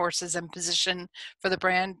cattle and horses and position for the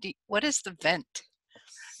brand, what is the vent?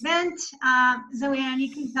 Vent, Zoanne,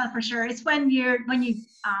 you can tell for sure. It's when you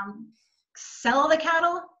sell the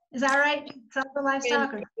cattle. Is that right? Sell the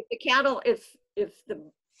livestock? If the cattle, if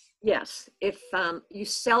you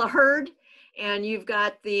sell a herd and you've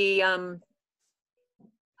got the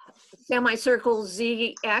semicircle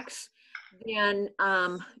ZX, then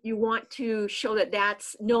you want to show that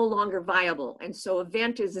that's no longer viable. And so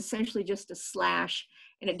event is essentially just a slash,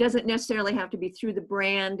 and it doesn't necessarily have to be through the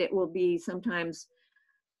brand. It will be sometimes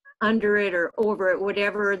under it or over it,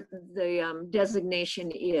 whatever the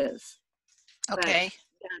designation is. Okay.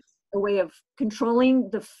 But that's a way of controlling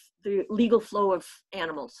the legal flow of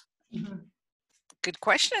animals. Mm-hmm. Good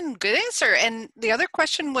question, good answer. And the other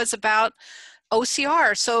question was about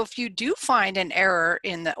OCR. So if you do find an error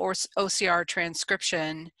in the OCR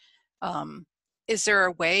transcription, is there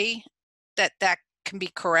a way that can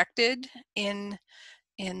be corrected in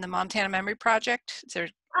the Montana Memory Project? Is there?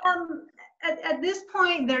 At this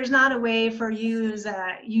point, there's not a way for you as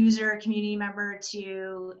a user, community member,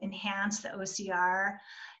 to enhance the OCR.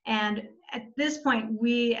 And at this point,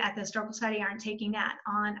 we at the Historical Society aren't taking that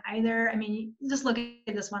on either. I mean, just look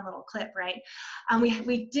at this one little clip, right?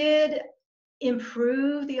 We did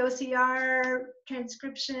improve the OCR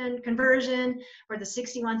transcription conversion for the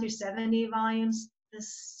 61 through 70 volumes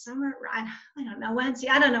this summer. I don't know when.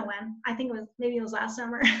 I don't know when. I think maybe it was last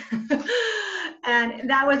summer. And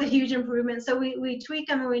that was a huge improvement. So we tweak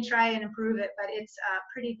them and we try and improve it, but it's a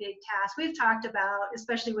pretty big task. We've talked about,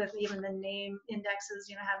 especially with even the name indexes,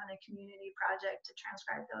 having a community project to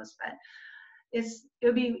transcribe those, but it's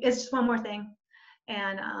just one more thing,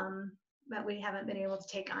 and that we haven't been able to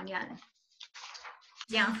take on yet.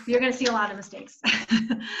 Yeah, you're going to see a lot of mistakes.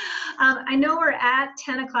 I know we're at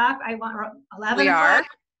 10 o'clock. I want 11 We o'clock.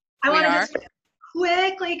 I we want to are. just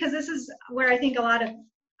quickly, because this is where I think a lot of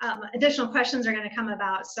additional questions are going to come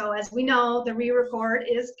about. So as we know, the re-record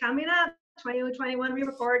is coming up. 2021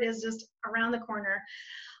 re-record is just around the corner.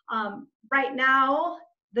 Right now,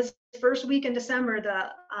 this first week in December, the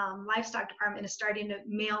livestock department is starting to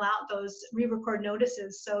mail out those re-record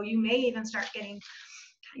notices. So you may even start getting,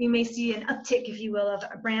 you may see an uptick, if you will, of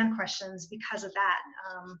brand questions because of that.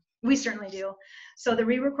 We certainly do. So the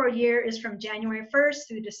re-record year is from January 1st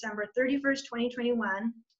through December 31st,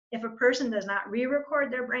 2021. If a person does not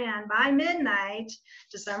re-record their brand by midnight,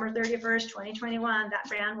 December 31st, 2021, that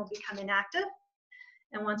brand will become inactive.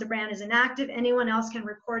 And once a brand is inactive, anyone else can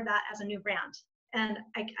record that as a new brand. And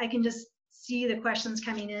I can just see the questions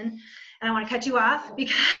coming in. And I want to cut you off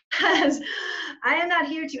because I am not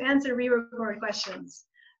here to answer re-record questions.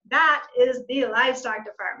 That is the livestock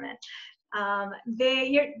department.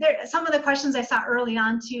 Some of the questions I saw early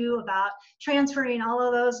on too about transferring all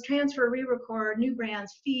of those, transfer, re-record, new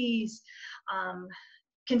brands, fees,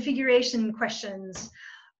 configuration questions.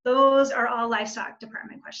 Those are all livestock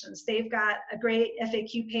department questions. They've got a great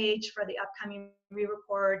FAQ page for the upcoming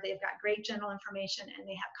re-record. They've got great general information and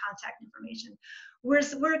they have contact information.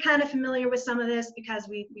 We're kind of familiar with some of this because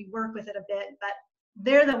we work with it a bit, but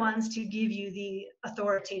they're the ones to give you the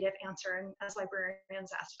authoritative answer. And as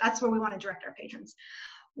librarians, that's where we want to direct our patrons.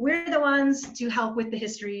 We're the ones to help with the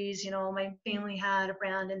histories. You know, my family had a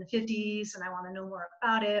brand in the 50s and I want to know more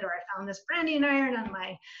about it, or I found this branding iron on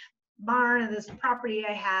my barn or this property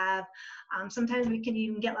I have. Sometimes we can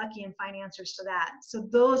even get lucky and find answers to that. So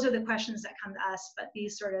those are the questions that come to us, but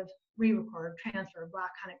these sort of re-record, transfer,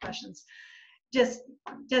 block kind of questions, just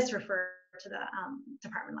refer to the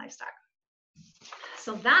Department of Livestock.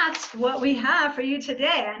 So that's what we have for you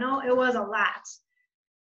today. I know it was a lot.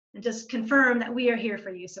 And just confirm that we are here for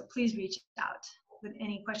you. So please reach out with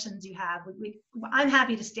any questions you have. I'm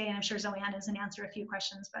happy to stay, and I'm sure Zoanne is and answer a few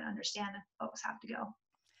questions, but understand that folks have to go.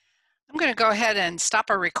 I'm going to go ahead and stop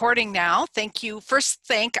our recording now. Thank you. First,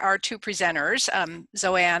 thank our two presenters,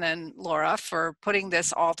 Zoanne and Laura, for putting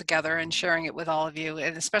this all together and sharing it with all of you,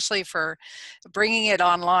 and especially for bringing it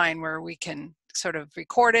online where we can sort of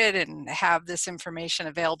record it and have this information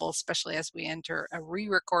available, especially as we enter a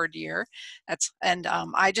re-record year.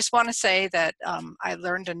 I just want to say that I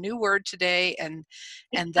learned a new word today, and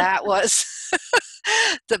that was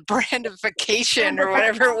the brandification or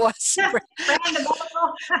whatever it was.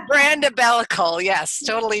 Brandibelical, yes,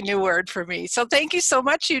 totally new word for me. So thank you so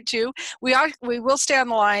much, you two. We will stay on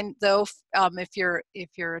the line though, if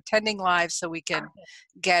you're attending live, so we can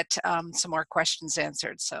get some more questions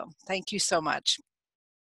answered. So thank you so much.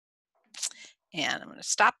 And I'm going to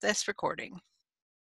stop this recording.